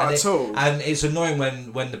no, that. No, not at all. And it's annoying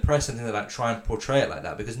when the press and things like that try and portray it like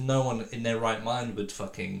that, because no one in their right mind would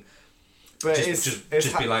fucking... But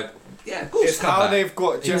just be like, yeah, of course. It's how they've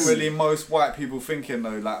got generally most white people thinking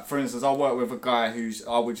though. Like, for instance, I work with a guy who's,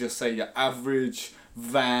 I would just say, your average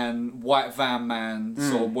white van man,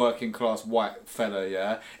 sort of working class white fella,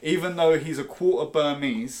 yeah? Even though he's a quarter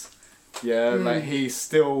Burmese, yeah, like he's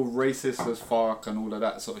still racist as fuck and all of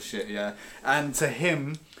that sort of shit, yeah? And to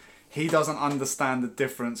him, he doesn't understand the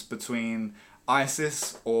difference between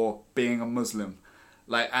ISIS or being a Muslim.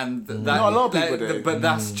 Like, and that, not a lot of people do. But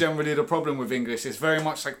that's generally the problem with English. It's very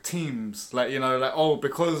much like teams. Like, you know, like, oh,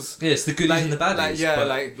 because... Yeah, it's the goodies and the baddies. Like, yeah,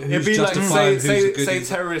 like, it'd be like, say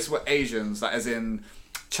terrorists were Asians, like, as in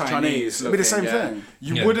Chinese it'd be the same thing.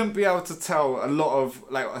 You wouldn't be able to tell a lot of,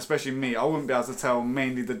 like, especially me, I wouldn't be able to tell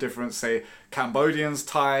mainly the difference, say, Cambodians,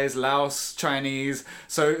 Thais, Laos, Chinese.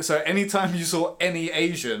 So anytime you saw any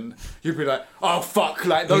Asian, you'd be like, oh, fuck,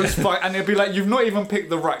 like, those fuck, and it'd be like, you've not even picked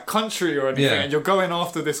the right country or anything, and you're going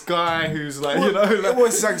after this guy who's like, you know... Like, it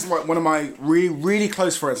was like one of my really, really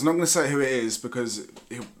close friends. I'm not going to say who it is because,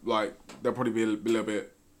 like, they'll probably be a little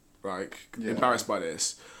bit, like, embarrassed by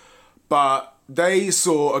this. But they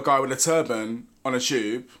saw a guy with a turban on a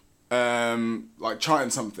tube, like chanting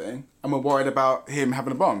something, and were worried about him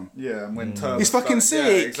having a bomb. Yeah, and when turbans... He's fucking sick.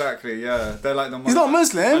 Yeah, exactly, yeah. They're like the... He's not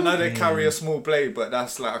Muslim. I know they carry a small blade, but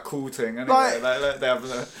that's like a cool thing. Anyway, like they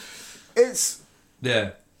have... It's...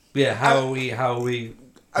 Yeah. Yeah, how are we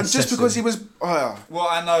And just because he was... Well,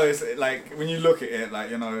 I know, it's like, when you look at it,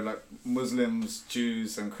 like, you know, like, Muslims,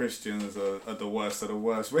 Jews and Christians are the worst of the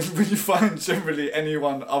worst. When you find generally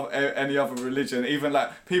anyone of any other religion, even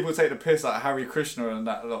like people take the piss like Hare Krishna and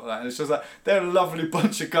that a lot, like, and it's just like they're a lovely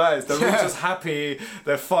bunch of guys. They're all just happy.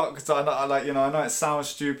 They're fucked. I like, you know, I know it sounds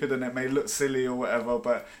stupid and it may look silly or whatever,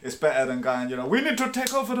 but it's better than going, you know, we need to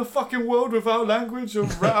take over the fucking world with our language or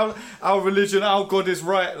our religion. Our God is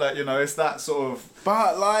right. Like, you know, it's that sort of.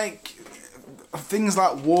 But like. Things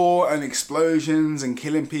like war and explosions and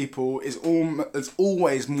killing people is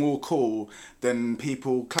always more cool than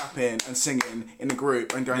people clapping and singing in a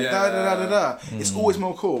group and going da da da da da. It's always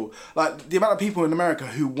more cool. Like the amount of people in America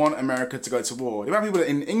who want America to go to war, the amount of people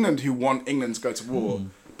in England who want England to go to war.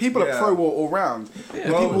 People are pro-war all round. The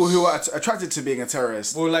people who are attracted to being a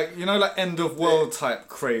terrorist. Well, like, you know, like end of world type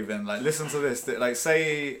craving. Like, listen to this. Like,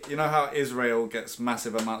 say, you know how Israel gets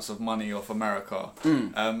massive amounts of money off America?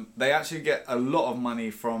 They actually get a lot of money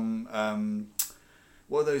from,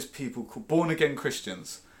 what are those people called? Born-again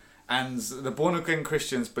Christians. And the born-again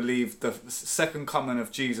Christians believe the second coming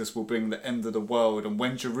of Jesus will bring the end of the world. And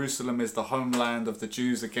when Jerusalem is the homeland of the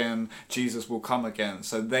Jews again, Jesus will come again.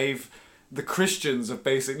 So the Christians have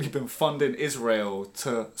basically been funding Israel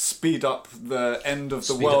to speed up the end of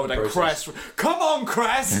the world. And Christ, come on,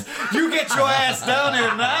 Christ, you get your ass down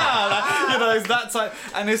here now. Like, you know, it's that type.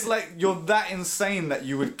 And it's like, you're that insane that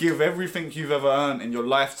you would give everything you've ever earned in your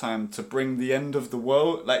lifetime to bring the end of the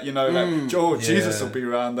world. Like, you know, like, Jesus will be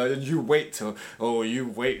around there. And you wait till,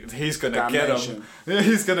 he's going to get him.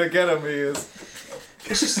 He's going to get him, he is.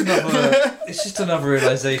 It's just another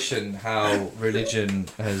realization how religion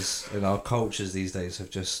has, in our cultures these days,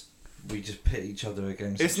 we just pit each other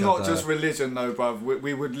against it's each other. It's not just religion though, bruv.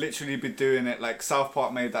 We would literally be doing it, like South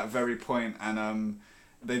Park made that very point, and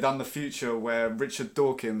they done the future where Richard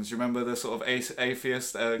Dawkins, you remember the sort of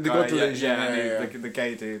atheist guy? The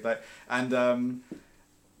gay dude, like, and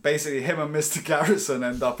basically him and Mr. Garrison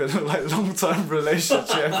end up in a like long-term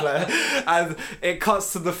relationship, like, and it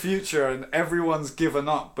cuts to the future and everyone's given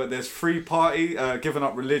up, but there's free party, given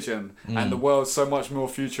up religion, and the world's so much more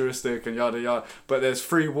futuristic and yada yada, but there's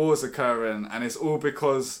free wars occurring, and it's all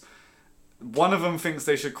because one of them thinks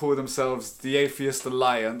they should call themselves the Atheist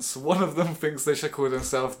Alliance. One of them thinks they should call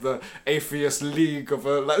themselves the Atheist League of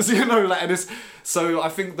like, you know, like, and it's, so I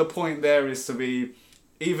think the point there is to be,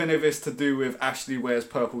 even if it's to do with Ashley wears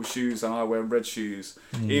purple shoes and I wear red shoes,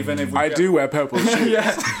 even if I do wear purple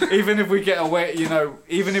shoes, even if we get away, you know,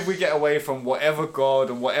 even if we get away from whatever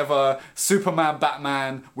God and whatever Superman,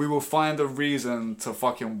 Batman, we will find a reason to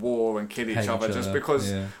fucking war and kill each other just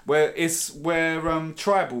because we're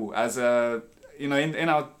tribal as a, you know, in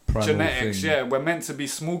our primal genetics thing. We're meant to be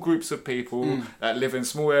small groups of people that live in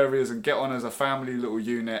small areas and get on as a family little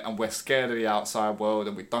unit, and we're scared of the outside world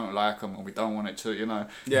and we don't like them and we don't want it to, you know,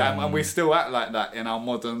 and we still act like that in our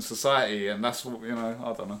modern society, and that's what, you know,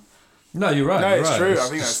 I don't know. No, you're right. No, you're it's right. true. I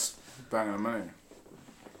think that's banging the money.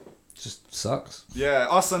 Just sucks. Yeah,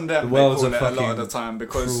 us and them, the they call it a lot of the time,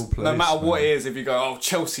 because place, no matter what it is, if you go, oh,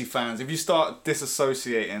 Chelsea fans, if you start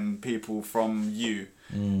disassociating people from you,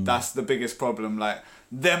 that's the biggest problem. Like,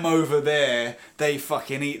 them over there, they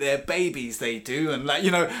fucking eat their babies, they do, and like,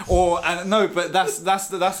 you know, or no, but that's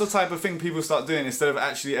the type of thing people start doing instead of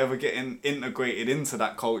actually ever getting integrated into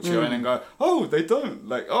that culture and then go, oh, they don't,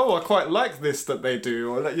 like, oh, I quite like this that they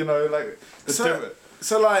do, or like, you know, like.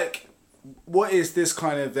 So like, what is this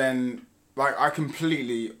kind of then? Like, I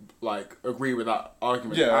completely like agree with that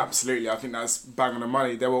argument. Yeah, absolutely. I think that's bang on the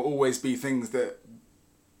money. There will always be things that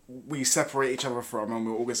we separate each other from, and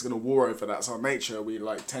we're always going to war over. That's our nature. We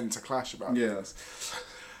like tend to clash about things.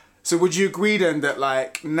 So would you agree then that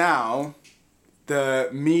like now the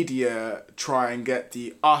media try and get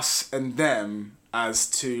the us and them as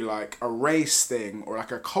to like a race thing or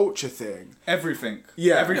like a culture thing? Everything.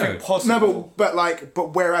 Yeah. Everything possible. No,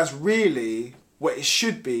 but whereas really what it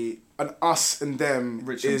should be, an us and them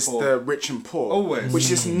is the rich and poor. Always. Which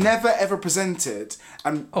is never ever presented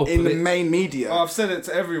and in the main media. I've said it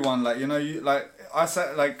to everyone, like, you know, I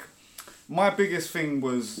said, like, my biggest thing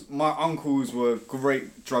was my uncles were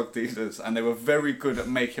great drug dealers and they were very good at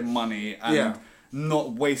making money and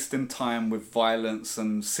not wasting time with violence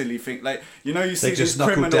and silly things. Like, you know, you see just this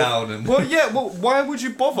criminal down and why would you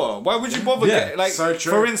bother? Why would you bother? Like, so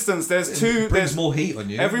true. For instance, there's more heat on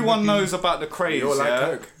you. Everyone knows about the craze. You all like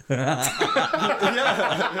Coke.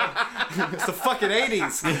 It's the fucking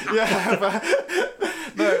 80s.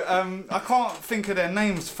 No, I can't think of their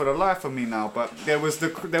names for the life of me now. But there was the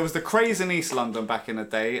Craze in East London back in the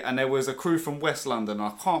day, and there was a crew from West London.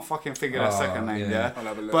 I can't fucking figure their second name. Yeah, I'll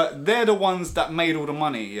have a look. but they're the ones that made all the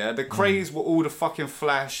money. Yeah, the Craze were all the fucking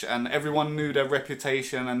flash, and everyone knew their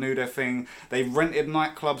reputation and knew their thing. They rented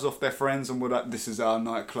nightclubs off their friends and were like, "This is our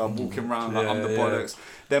nightclub," walking around like I'm the bollocks.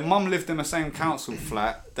 Their mum lived in the same council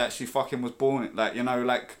flat that she fucking was born in. Like, you know,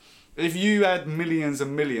 like. If you had millions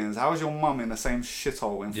and millions, how's your mum in the same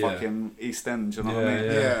shithole in fucking East End? Do you know what I mean?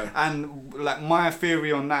 Yeah. And like my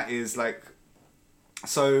theory on that is like,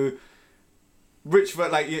 so rich,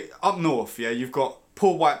 like up north, yeah, you've got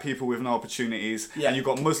poor white people with no opportunities, and you've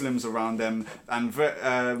got Muslims around them. And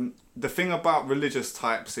the thing about religious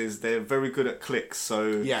types is they're very good at cliques.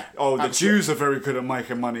 So the Jews are very good at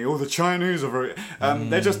making money. All the Chinese are very.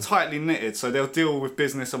 They're just tightly knitted, so they'll deal with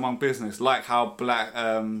business among business, like how black.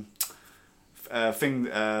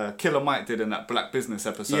 Killer Mike did in that Black Business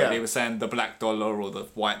episode. He was saying the black dollar or the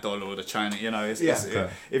white dollar or the China. You know, if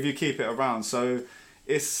you keep it around, so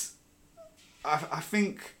it's. I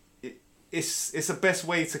think it's the best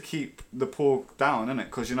way to keep the poor down, isn't it?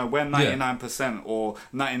 Because you know we're 99% or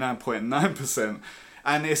 99.9%,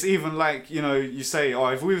 and it's even like you say,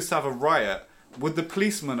 if we was to have a riot, would the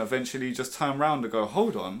policeman eventually just turn around and go,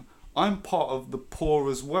 hold on? I'm part of the poor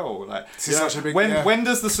as well. Like, such a big, when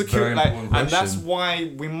does the security? Like, and that's question.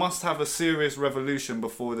 why we must have a serious revolution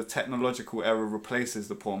before the technological era replaces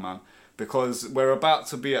the poor man. Because we're about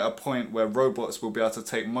to be at a point where robots will be able to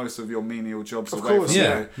take most of your menial jobs away from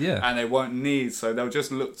you, and they won't need. So they'll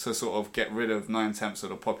just look to sort of get rid of 9/10 of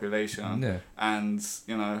the population, and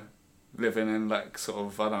living in like sort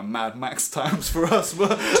of Mad Max times for us,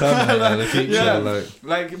 but Terminator, the future,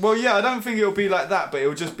 I don't think it'll be like that, but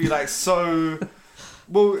it'll just be like so.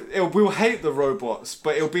 Well, we'll hate the robots,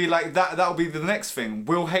 but it'll be like that. That'll be the next thing.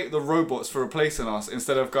 We'll hate the robots for replacing us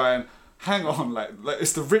instead of going, hang on, like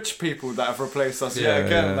it's the rich people that have replaced us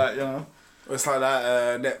again. Like, you know. It's like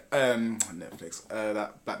that Netflix,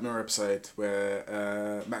 that Black Mirror episode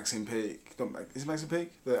where Maxine Peake, is it Maxine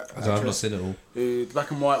Peake? I've not seen it all. The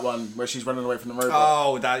black and white one where she's running away from the robot.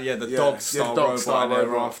 Oh, the dog-style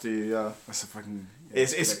robot after you. Yeah, that's a fucking.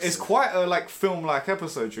 It's quite a like film-like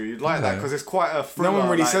episode, Drew. You'd like that because it's quite a thriller. No one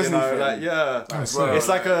really says anything. It's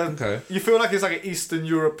like you feel like it's like an Eastern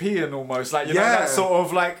European almost, like you know that sort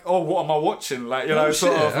of like, oh, what am I watching? Like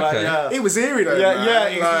It was eerie though.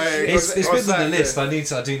 It's been on the list.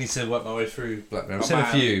 I do need to work my way through Black Mirror. I've seen a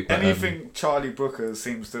few. But, anything Charlie Brooker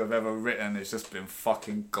seems to have ever written, it's just been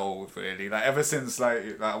fucking gold, really. Like ever since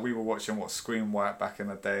like we were watching Scream White back in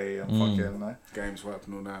the day and fucking Games Work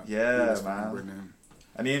and all that. Yeah, man.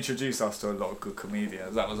 And he introduced us to a lot of good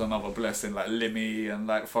comedians. That was another blessing, like Limmy and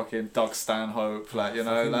like fucking Doug Stanhope, like you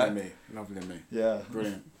know, like Limmy, love Limmy. Yeah,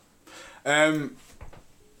 brilliant. I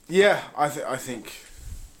think,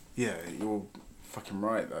 you're fucking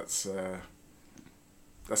right. That's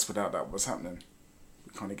without that what's happening.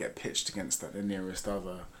 We kind of get pitched against that the nearest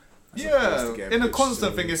other. In a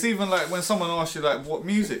constant thing. It's even like when someone asks you like what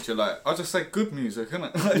music you're like, I just say good music,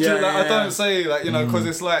 innit? I don't say like because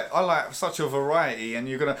it's like I like such a variety, and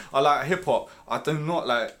I like hip hop. I do not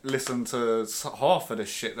like listen to half of the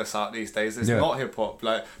shit that's out these days. It's not hip hop,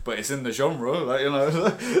 like, but it's in the genre, like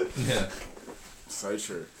So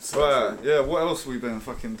true. What else have we been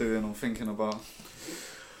fucking doing or thinking about?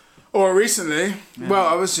 Or recently, well,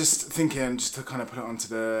 I was just thinking, just to kind of put it onto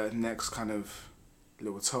the next kind of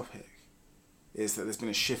little topic, is that there's been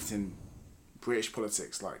a shift in British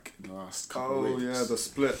politics, like in the last couple of weeks. Oh yeah, the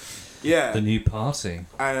split. Yeah. The new party.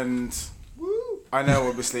 And I know,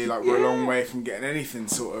 obviously, like we're a long way from getting anything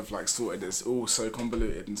sort of like sorted. It's all so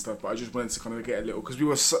convoluted and stuff. But I just wanted to kind of get a little, because we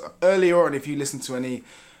were earlier on. If you listen to any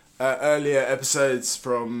earlier episodes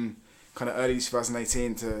from kind of early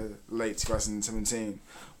 2018 to late 2017,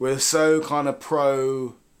 we're so kind of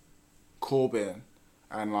pro Corbyn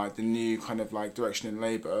and like the new kind of like direction in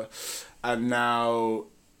Labour, and now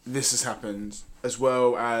this has happened, as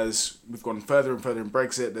well as we've gone further and further in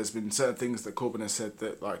Brexit. There's been certain things that Corbyn has said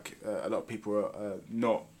that like a lot of people are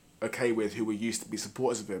not okay with, who were used to be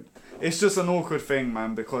supporters of him. It's just an awkward thing,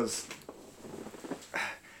 man, because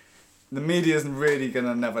the media isn't really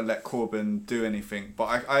gonna never let Corbyn do anything.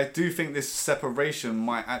 But I do think this separation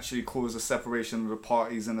might actually cause a separation of the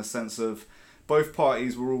parties, in a sense of both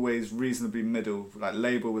parties were always reasonably middle. Like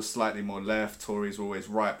Labour was slightly more left, Tories were always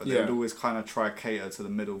right, but they'd always kind of try cater to the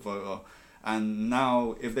middle voter. And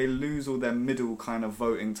now, if they lose all their middle kind of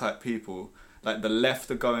voting type people, like the left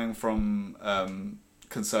are going from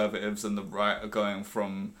Conservatives and the right are going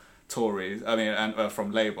from Tories. I mean, and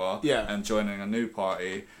from Labour, and joining a new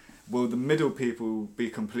party. will the middle people be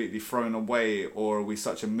completely thrown away, or are we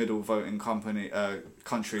such a middle voting country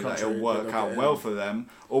that it'll work out well for them,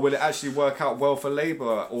 or will it actually work out well for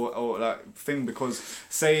Labour or like thing? Because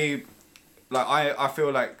say, like I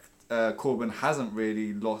feel like Corbyn hasn't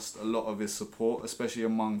really lost a lot of his support, especially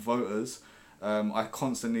among voters. I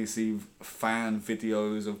constantly see fan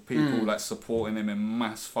videos of people like supporting him in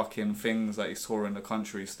mass fucking things that he's touring the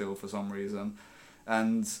country still for some reason,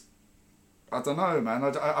 and I don't know, man.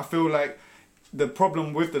 I feel like the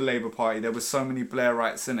problem with the Labour Party, there was so many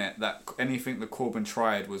Blairites in it that anything that Corbyn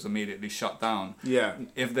tried was immediately shut down. Yeah.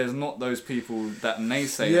 If there's not those people that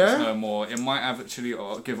naysay it's no more, it might actually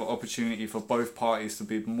give an opportunity for both parties to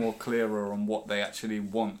be more clearer on what they actually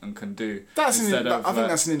want and can do. I think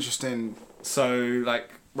that's an interesting. So, like,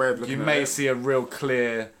 way of looking you at may it. see a real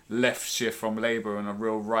clear left shift from Labour and a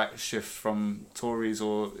real right shift from Tories,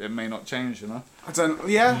 or it may not change, you know? I don't.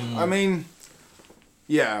 Yeah, I mean,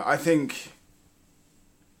 yeah, I think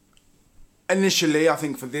initially, I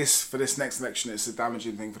think for this next election, it's a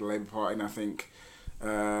damaging thing for the Labour Party, and I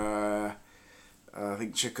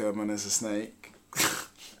think Chickerman is a snake,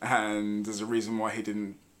 and there's a reason why he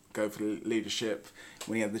didn't go for the leadership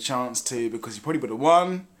when he had the chance to, because he probably would have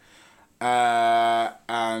won.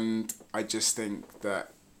 And I just think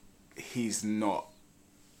that he's not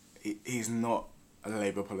a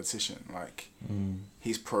Labour politician. Like,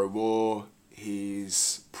 he's pro-war,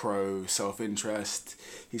 he's pro-self-interest,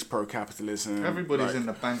 he's pro-capitalism. Everybody's in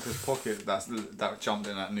the banker's pocket that jumped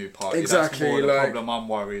in that new party. Exactly. That's more the problem. I'm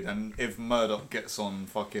worried, and if Murdoch gets on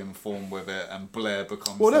fucking form with it and Blair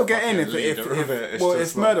becomes they'll get in if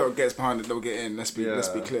if Murdoch gets behind it, they'll get in. Let's be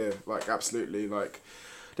clear. Like, absolutely. Like,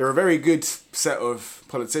 they're a very good set of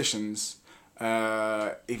politicians,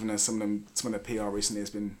 even though some of their PR recently has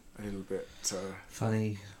been a little bit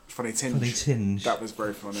funny tinge. That was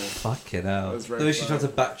very funny. Fucking hell. That was very the way she funny. tried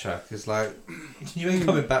to backtrack is like, you ain't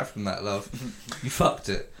coming back from that, love. You fucked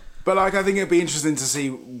it. But like, I think it'd be interesting to see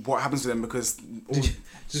what happens to them, because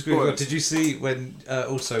did you see when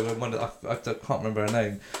also when one of I can't remember her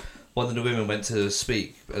name, one of the women went to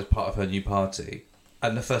speak as part of her new party,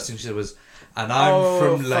 and the first thing she said was, "And I'm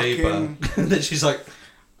from Labour," and then she's like,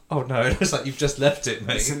 "Oh no!" And it's like, you've just left it,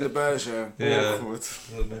 mate. It's in the Berger. Yeah, Awkward.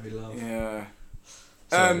 That made me laugh. Yeah.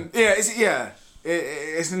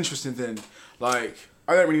 It's an interesting thing. Like,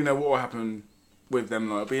 I don't really know what will happen with them.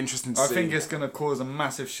 Like, it'll be interesting to see. I think it's going to cause a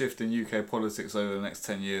massive shift in UK politics over the next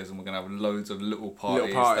 10 years, and we're going to have loads of little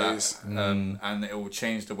parties. And it will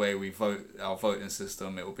change the way we vote, our voting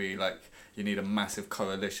system. It will be like, you need a massive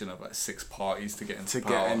coalition of like 6 parties to get into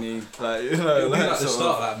power. Get any. Like, you know, it'll be like the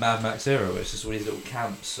start of that Mad Max era, where it's just all these little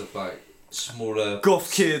camps of like smaller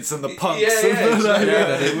goth kids and the punks.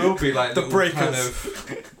 They will be like the breakers. Kind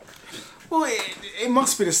of... Well, it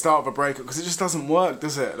must be the start of a breakup, because it just doesn't work,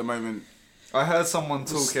 does it, at the moment? I heard someone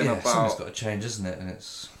talking about... Something's got to change, isn't it? And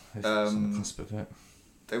it's on the cusp of it.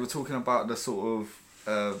 They were talking about the sort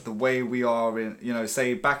of the way we are in, you know,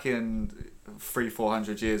 say back in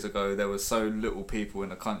 300-400 years ago, there was so little people in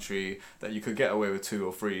the country that you could get away with 2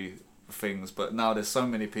 or 3 things, but now there's so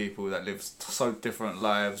many people that live so different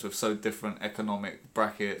lives with so different economic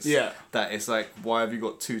brackets that it's like, why have you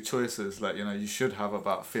got 2 choices? Like, you know, you should have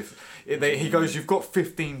about 50. He goes, you've got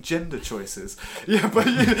 15 gender choices. Yeah, but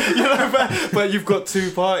but you've got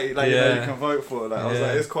 2 parties like you know, you can vote for. Like, I was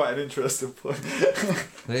like, it's quite an interesting point.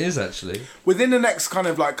 It is actually. Within the next kind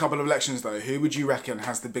of like couple of elections, though, who would you reckon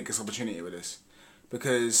has the biggest opportunity with this?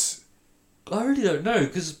 Because I really don't know,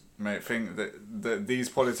 because Mate, think that these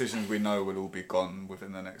politicians we know will all be gone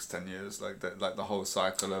within the next 10 years, like the whole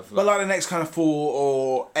cycle of. But like the next kind of 4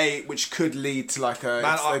 or 8, which could lead to like a.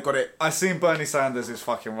 Man, they've got it. I seen Bernie Sanders is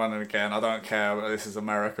fucking running again. I don't care. This is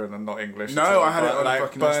American and not English. No, I had it on like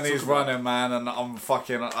fucking. Bernie's running, man, and I'm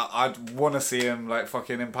fucking. I'd want to see him like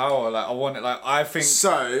fucking in power. Like I want it. Like I think.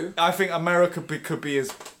 So I think America could be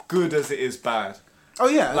as good as it is bad. Oh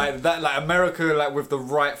yeah, like that, like America, like with the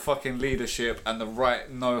right fucking leadership and the right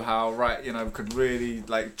know-how, right, you know, could really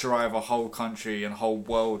like drive a whole country and whole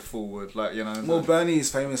world forward, like, you know. Well, Bernie is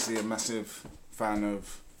famously a massive fan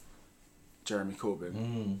of Jeremy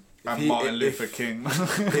Corbyn and Martin Luther King.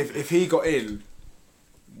 if he got in,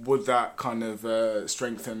 would that kind of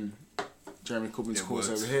strengthen Jeremy Corbyn's cause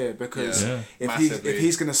over here? Because if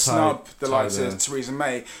he's going to snub the likes of Theresa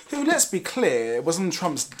May, who, let's be clear, was on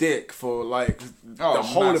Trump's dick for like the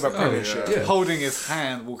whole of a premiership, holding his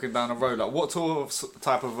hand walking down the road. Like, what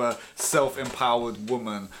type of a self-empowered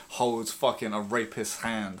woman holds fucking a rapist's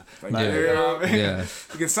hand? Like, you know what I mean? Yeah.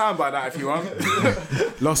 You can soundbite that if you want.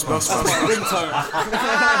 Lost.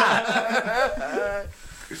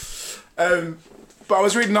 But I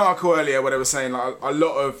was reading an article earlier where they were saying like a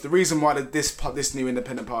lot of the reason why this new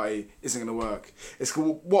independent party isn't going to work is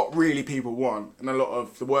what really people want, and a lot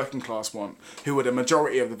of the working class want, who are the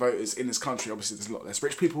majority of the voters in this country. Obviously, there's a lot less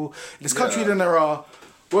rich people in this country than there are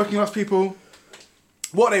working class people.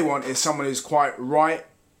 What they want is someone who's quite right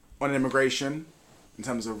on immigration, in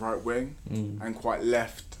terms of right wing, and quite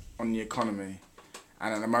left on the economy.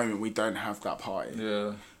 And at the moment, we don't have that party.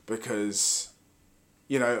 Yeah. Because,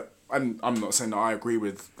 you know, I'm not saying that I agree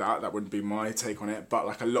with that. That wouldn't be my take on it. But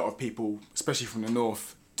like a lot of people, especially from the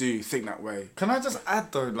north, do think that way. Can I just add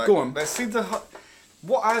though? Like, go on. Let's see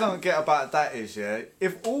what I don't get about that is, yeah,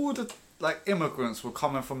 if all the like immigrants were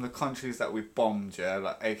coming from the countries that we bombed, yeah,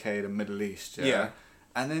 like AKA the Middle East, yeah,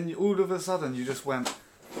 and then all of a sudden you just went,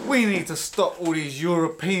 we need to stop all these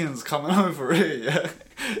Europeans coming over here, yeah.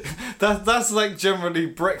 That's like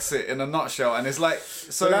generally Brexit in a nutshell, and it's like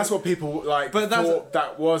so. But that's what people like. But thought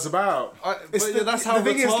that was about. That's how the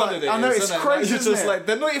thing is, like, retarded it is. I know it's isn't it? crazy. Like, it's just like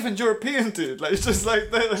they're not even European, dude. Like it's just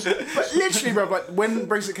like. But literally, bro. But when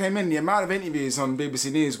Brexit came in, the amount of interviews on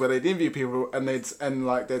BBC News where they'd interview people and they'd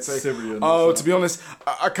say, Syrians, "Oh, to be honest,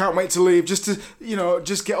 I can't wait to leave just to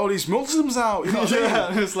just get all these Muslims out." You know what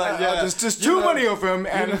I mean? It's like there's too many of them,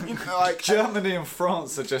 and like Germany and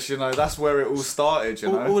France are just that's where it all started. You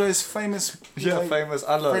know, all those famous famous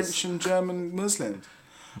Allahs. French and German Muslims.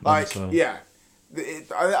 Like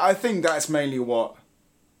I think that's mainly what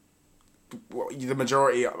the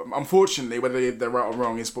majority, unfortunately, whether they're right or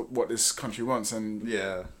wrong, is what this country wants. And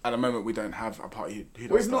at the moment, we don't have a party who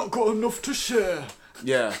does We've not got enough to share.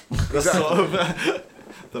 Yeah, that's sort of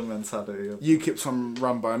the mentality of UKIP's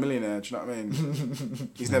run by a millionaire. Do you know what I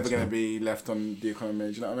mean? He's never going to be left on the economy.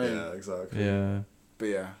 Do you know what I mean? Yeah, exactly. Yeah. But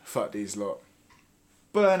yeah, fuck these lot.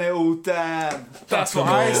 Burn it all down. That's what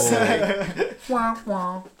I say.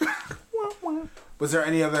 Was there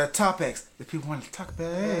any other topics that people want to talk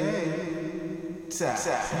about?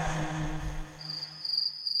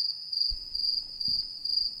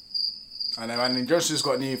 I know Andy Josh has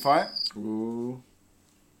got a new fight. Ooh.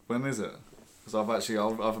 When is it? Because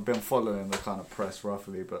I've been following the kind of press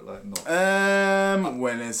roughly, but like not.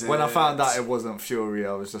 When is it? When I found out it wasn't Fury,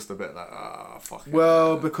 I was just a bit like, fuck it.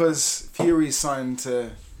 Well, because Fury's signed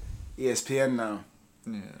to ESPN now.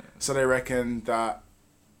 Yeah. So they reckon that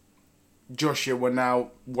Joshua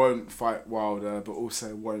won't fight Wilder, but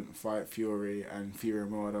also won't fight Fury, and Fury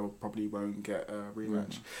and Wilder probably won't get a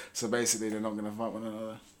rematch. So basically, they're not going to fight one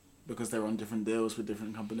another because they're on different deals with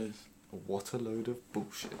different companies. What a load of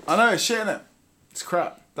bullshit. I know, it's shit, innit? It's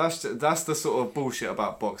crap. That's the sort of bullshit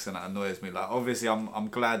about boxing that annoys me. Like, obviously, I'm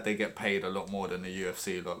glad they get paid a lot more than the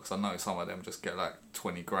UFC lot, because I know some of them just get like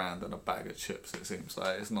 20 grand and a bag of chips. It seems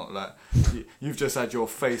like it's not like you've just had your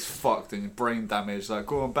face fucked and brain damage. Like,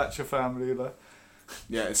 go on, back to your family. Like,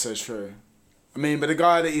 yeah, it's so true. I mean, but the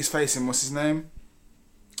guy that he's facing, what's his name?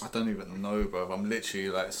 I don't even know, bro. I'm literally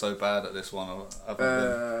like so bad at this one. I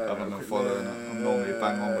haven't been following it. I'm normally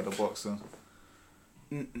bang on with the boxing.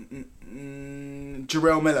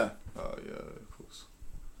 Jarrell Miller. Oh yeah, of course.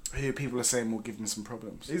 Who people are saying will give him some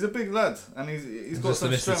problems. He's a big lad, and he's got some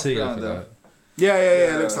Mr. strength T, behind him.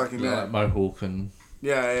 Yeah, looks like him. Like Mohawk and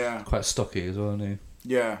quite stocky as well, isn't he?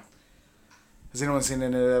 Yeah. Has anyone seen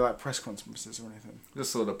any of their like press conferences or anything?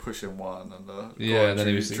 Just sort of pushing one and and then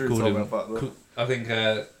he was called him. I think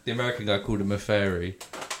the American guy called him a fairy.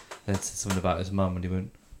 Then said something about his mum, and he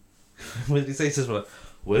went, "What did he say?" He says, "Well,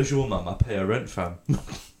 where's your mum? I pay her rent, fam."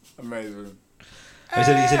 Amazing. He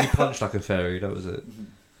said he punched like a fairy. That was it.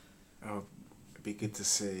 Oh, it'd be good to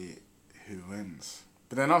see who wins.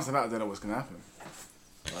 But then after that, I don't know what's gonna happen.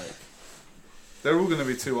 Like, they're all going to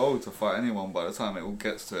be too old to fight anyone by the time it all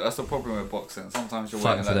gets to it. That's the problem with boxing. Sometimes you're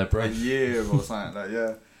Fighting waiting for like their a year or something like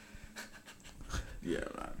yeah,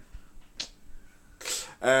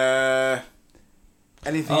 man.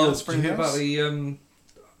 Anything else? Did you hear about the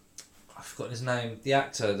I've forgotten his name. The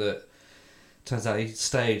actor that turns out he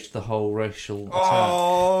staged the whole racial attack.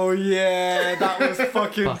 Oh yeah, that was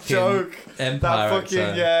fucking joke. Empire that fucking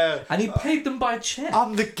actor. And he paid them by check.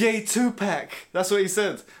 I'm the gay Tupac. That's what he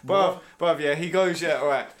said. Bruv, yeah, he goes, yeah,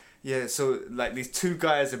 alright. Yeah, so like these two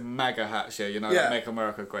guys in MAGA hats, like Make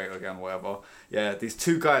America Great Again, whatever. Yeah, these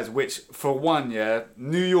two guys, which for one,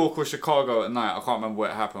 New York or Chicago at night, I can't remember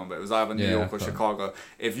where it happened, but it was either New York or Chicago.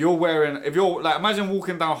 If you're like, imagine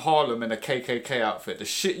walking down Harlem in a KKK outfit,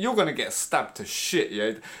 you're gonna get stabbed to shit,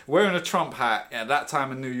 yeah? Wearing a Trump hat at that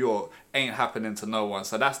time in New York, ain't happening to no one.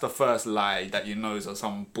 So that's the first lie that you know is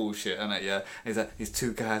some bullshit, and is that these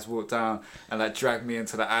two guys walked down and like dragged me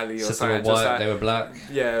into the alley or something. They were white, they were black.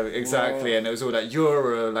 Yeah, exactly. Whoa. And it was all that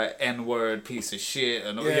you're a like N-word piece of shit,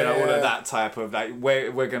 and all of that type of like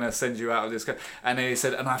we're gonna send you out of this. And then he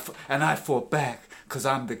said, and I fought back because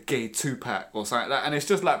I'm the gay Tupac or something like that. And it's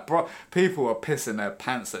just like, bro, people are pissing their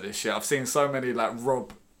pants at this shit. I've seen so many like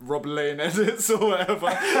Rob Lane edits or whatever.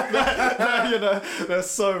 They're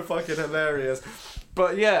so fucking hilarious.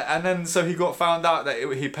 But yeah, and then so he got found out that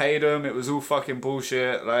he paid him. It was all fucking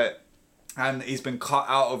bullshit. Like, and he's been cut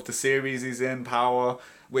out of the series he's in, Power,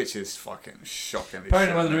 which is fucking shocking.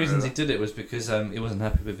 Apparently, one of the reasons he did it was because he wasn't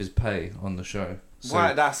happy with his pay on the show. So,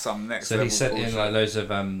 right, that's some next. So level he sent bullshit. in like loads of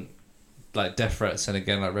like death threats and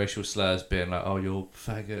again like racial slurs, being like, "Oh, you're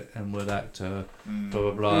faggot N-word actor," blah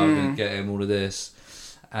blah blah. I'm gonna get him all of this.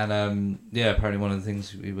 And apparently one of the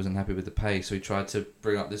things he wasn't happy with the pay, so he tried to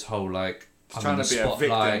bring up this whole like he's trying to be a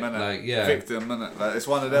victim, victim, innit? Like it's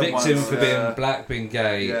one of them victim ones, for being black, being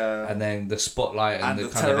gay, and then the spotlight and the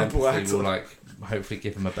kind of empathy will like hopefully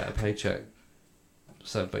give him a better paycheck.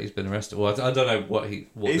 So, but he's been arrested. Well, I don't know what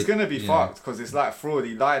he's going to be fucked because it's like fraud.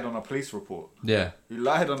 He lied on a police report. Yeah, he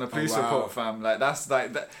lied on a police report, fam. Like that's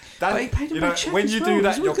like that. But he paid him when you do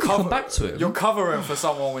that, you're you're covering for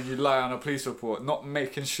someone when you lie on a police report, not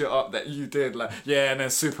making shit up that you did. Like and then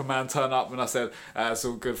Superman turned up and I said, "It's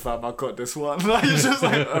all good, fam. I got this one." Like you're just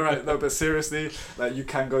like, all right, no, but seriously, like you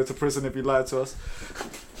can go to prison if you lied to us.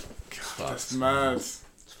 God, that's mad. It's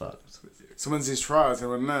fucked. So when's his trial? Does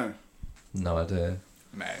anyone know? No idea.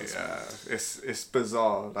 Mate, it's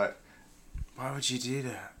bizarre. Like, why would you do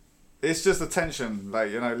that? It's just attention.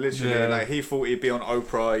 Like, literally, like he thought he'd be on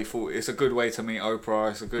Oprah. He thought it's a good way to meet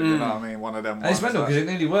Oprah. It's a good, you know what I mean? One of them. And it's mental because it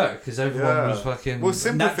nearly worked because everyone was fucking.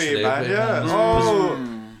 Sympathy,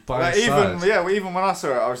 man. Like even when I saw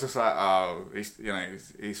it, I was just like, oh,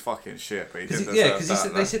 he's fucking shit. But he didn't. Yeah, because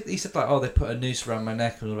he said like, oh, they put a noose around my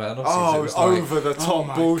neck and all that. And over the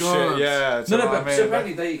top bullshit. God. Yeah. But so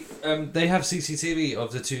apparently they have CCTV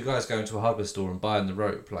of the two guys going to a hardware store and buying the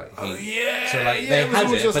rope. Like, so like they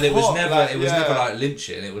had it, but it was never like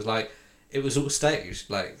lynching. It was like it was all staged.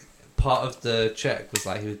 Like part of the check was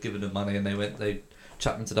like he was giving them money and they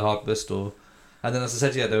chucked them to the hardware store. And then, as I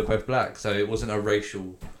said, they were both black, so it wasn't a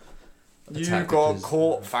racial attack. You got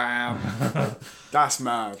caught, fam. That's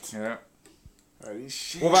mad. Yeah. Holy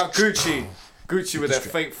shit. What about Gucci? Gucci with their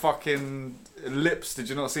fake fucking lips. Did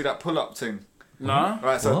you not see that pull-up thing? No.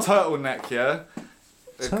 Right, so turtleneck, yeah?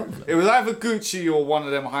 It was either Gucci or one of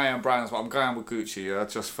them high-end brands, but I'm going with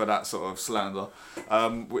Gucci, just for that sort of slander.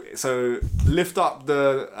 So lift up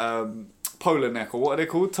the... polar neck, or what are they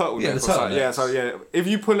called? Turtleneck or something. Yeah, so if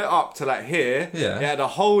you pull it up to like here, it had a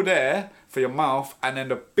hole there for your mouth, and then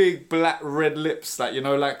the big black red lips, like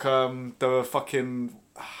the fucking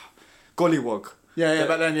gollywog.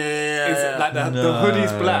 But then like the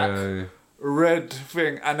hoodie's black, red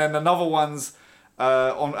thing, and then another one's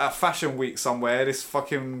on at Fashion Week somewhere. This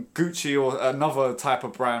fucking Gucci or another type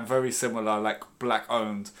of brand, very similar, like black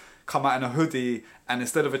owned, come out in a hoodie, and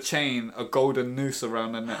instead of a chain, a golden noose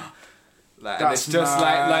around the neck. Like, and it's just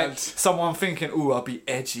like someone thinking, "Ooh, I'll be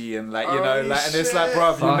edgy," and and it's like,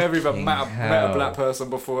 bruv, you've never even met a black person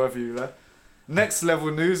before, have you? Like? Next level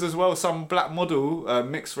news as well. Some black model,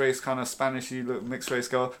 mixed race, kind of Spanishy look, mixed race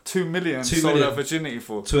girl, 2 million sold her virginity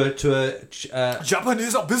for to a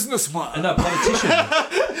Japanese businessman. No,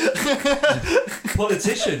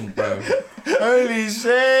 politician, bro. Holy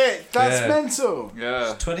shit, that's mental.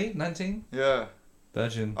 Yeah, 2019. Yeah,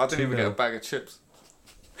 virgin. I didn't even get a bag of chips.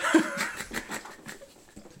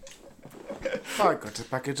 I got a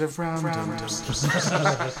package of rounders.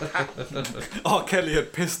 R. Kelly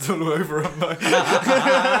had pissed all over him though.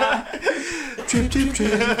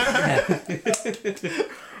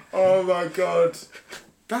 Oh my god,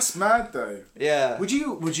 that's mad though. Yeah. Would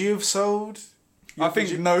you have sold? I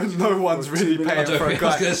think no one's really paying for a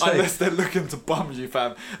guy unless they're looking to bum you,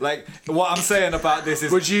 fam. Like, what I'm saying about this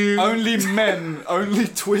is only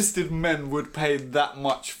twisted men would pay that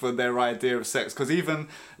much for their idea of sex. Because even,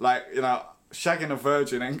 shagging a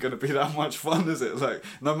virgin ain't going to be that much fun, is it? Like,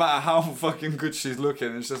 no matter how fucking good she's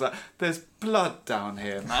looking, it's just like, there's blood down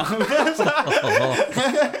here now.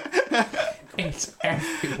 It's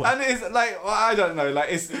everywhere. And it's like, I don't know,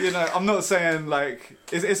 like, it's, I'm not saying, like,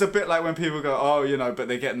 it's a bit like when people go, oh, but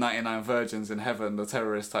they get 99 virgins in heaven, the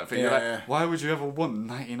terrorist type thing. You're like, why would you ever want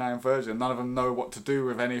 99 virgins? None of them know what to do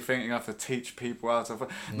with anything. You have to teach people how to...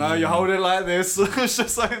 No, you hold it like this. It's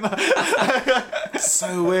just like that.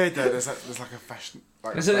 So weird though. There's like a fashion.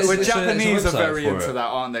 Like, Well, Japanese are very into it. that,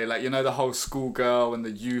 aren't they? Like, you know, the whole schoolgirl and the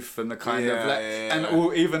youth and the kind of like, and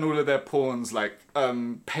even all of their porns like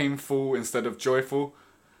painful instead of joyful.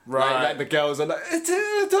 Right. Like the girls are like,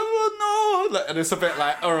 no, like, and it's a bit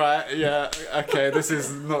like, all right, yeah, okay, this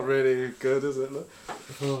is not really good, is it?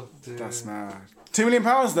 Oh, dear. That's mad. £2 million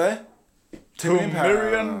there. $2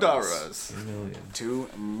 million.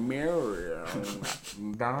 $2 million.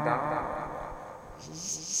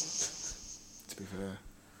 To be fair,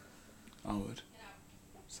 I would.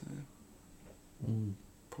 So,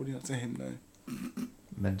 probably not to him though.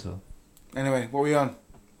 Mental. Anyway, what are we on?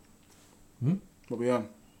 What are we on?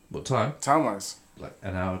 What time? Time-wise? Like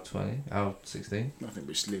an hour 20, hour 16. I think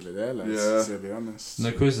we should leave it there, let's be honest.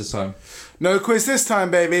 No quiz this time. No quiz this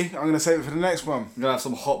time, baby. I'm going to save it for the next one. I'm gonna have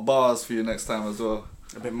some hot bars for you next time as well.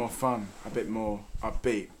 A bit more fun, a bit more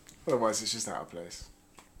upbeat. Otherwise, it's just out of place.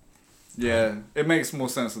 Yeah, it makes more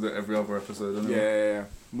sense to do every other episode, doesn't it? Yeah.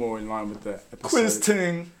 More in line with the episode. Quiz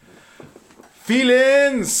ting.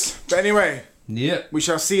 Feelings! But anyway, Yeah. we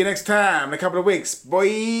shall see you next time in a couple of weeks.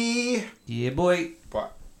 Boy! Yeah, boy. Bye.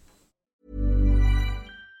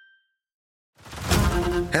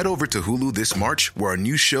 Head over to Hulu this March, where our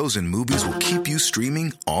new shows and movies will keep you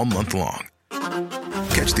streaming all month long.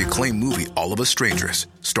 Catch the acclaimed movie All of Us Strangers,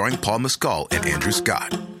 starring Paul Mescal and Andrew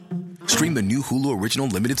Scott. Stream the new Hulu original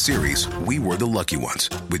limited series We Were the Lucky Ones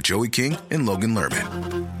with Joey King and Logan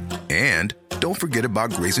Lerman. And don't forget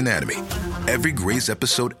about Grey's Anatomy. Every Grey's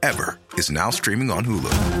episode ever is now streaming on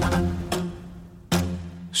Hulu.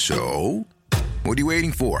 So, what are you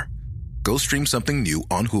waiting for? Go stream something new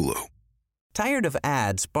on Hulu. Tired of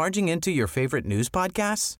ads barging into your favorite news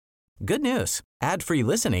podcasts? Good news. Ad-free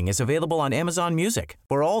listening is available on Amazon Music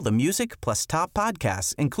for all the music plus top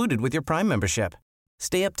podcasts included with your Prime membership.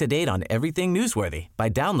 Stay up to date on everything newsworthy by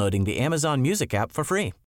downloading the Amazon Music app for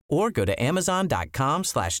free or go to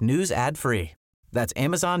amazon.com/news ad free. That's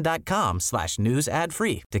amazon.com/news ad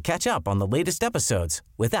free to catch up on the latest episodes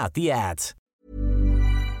without the ads.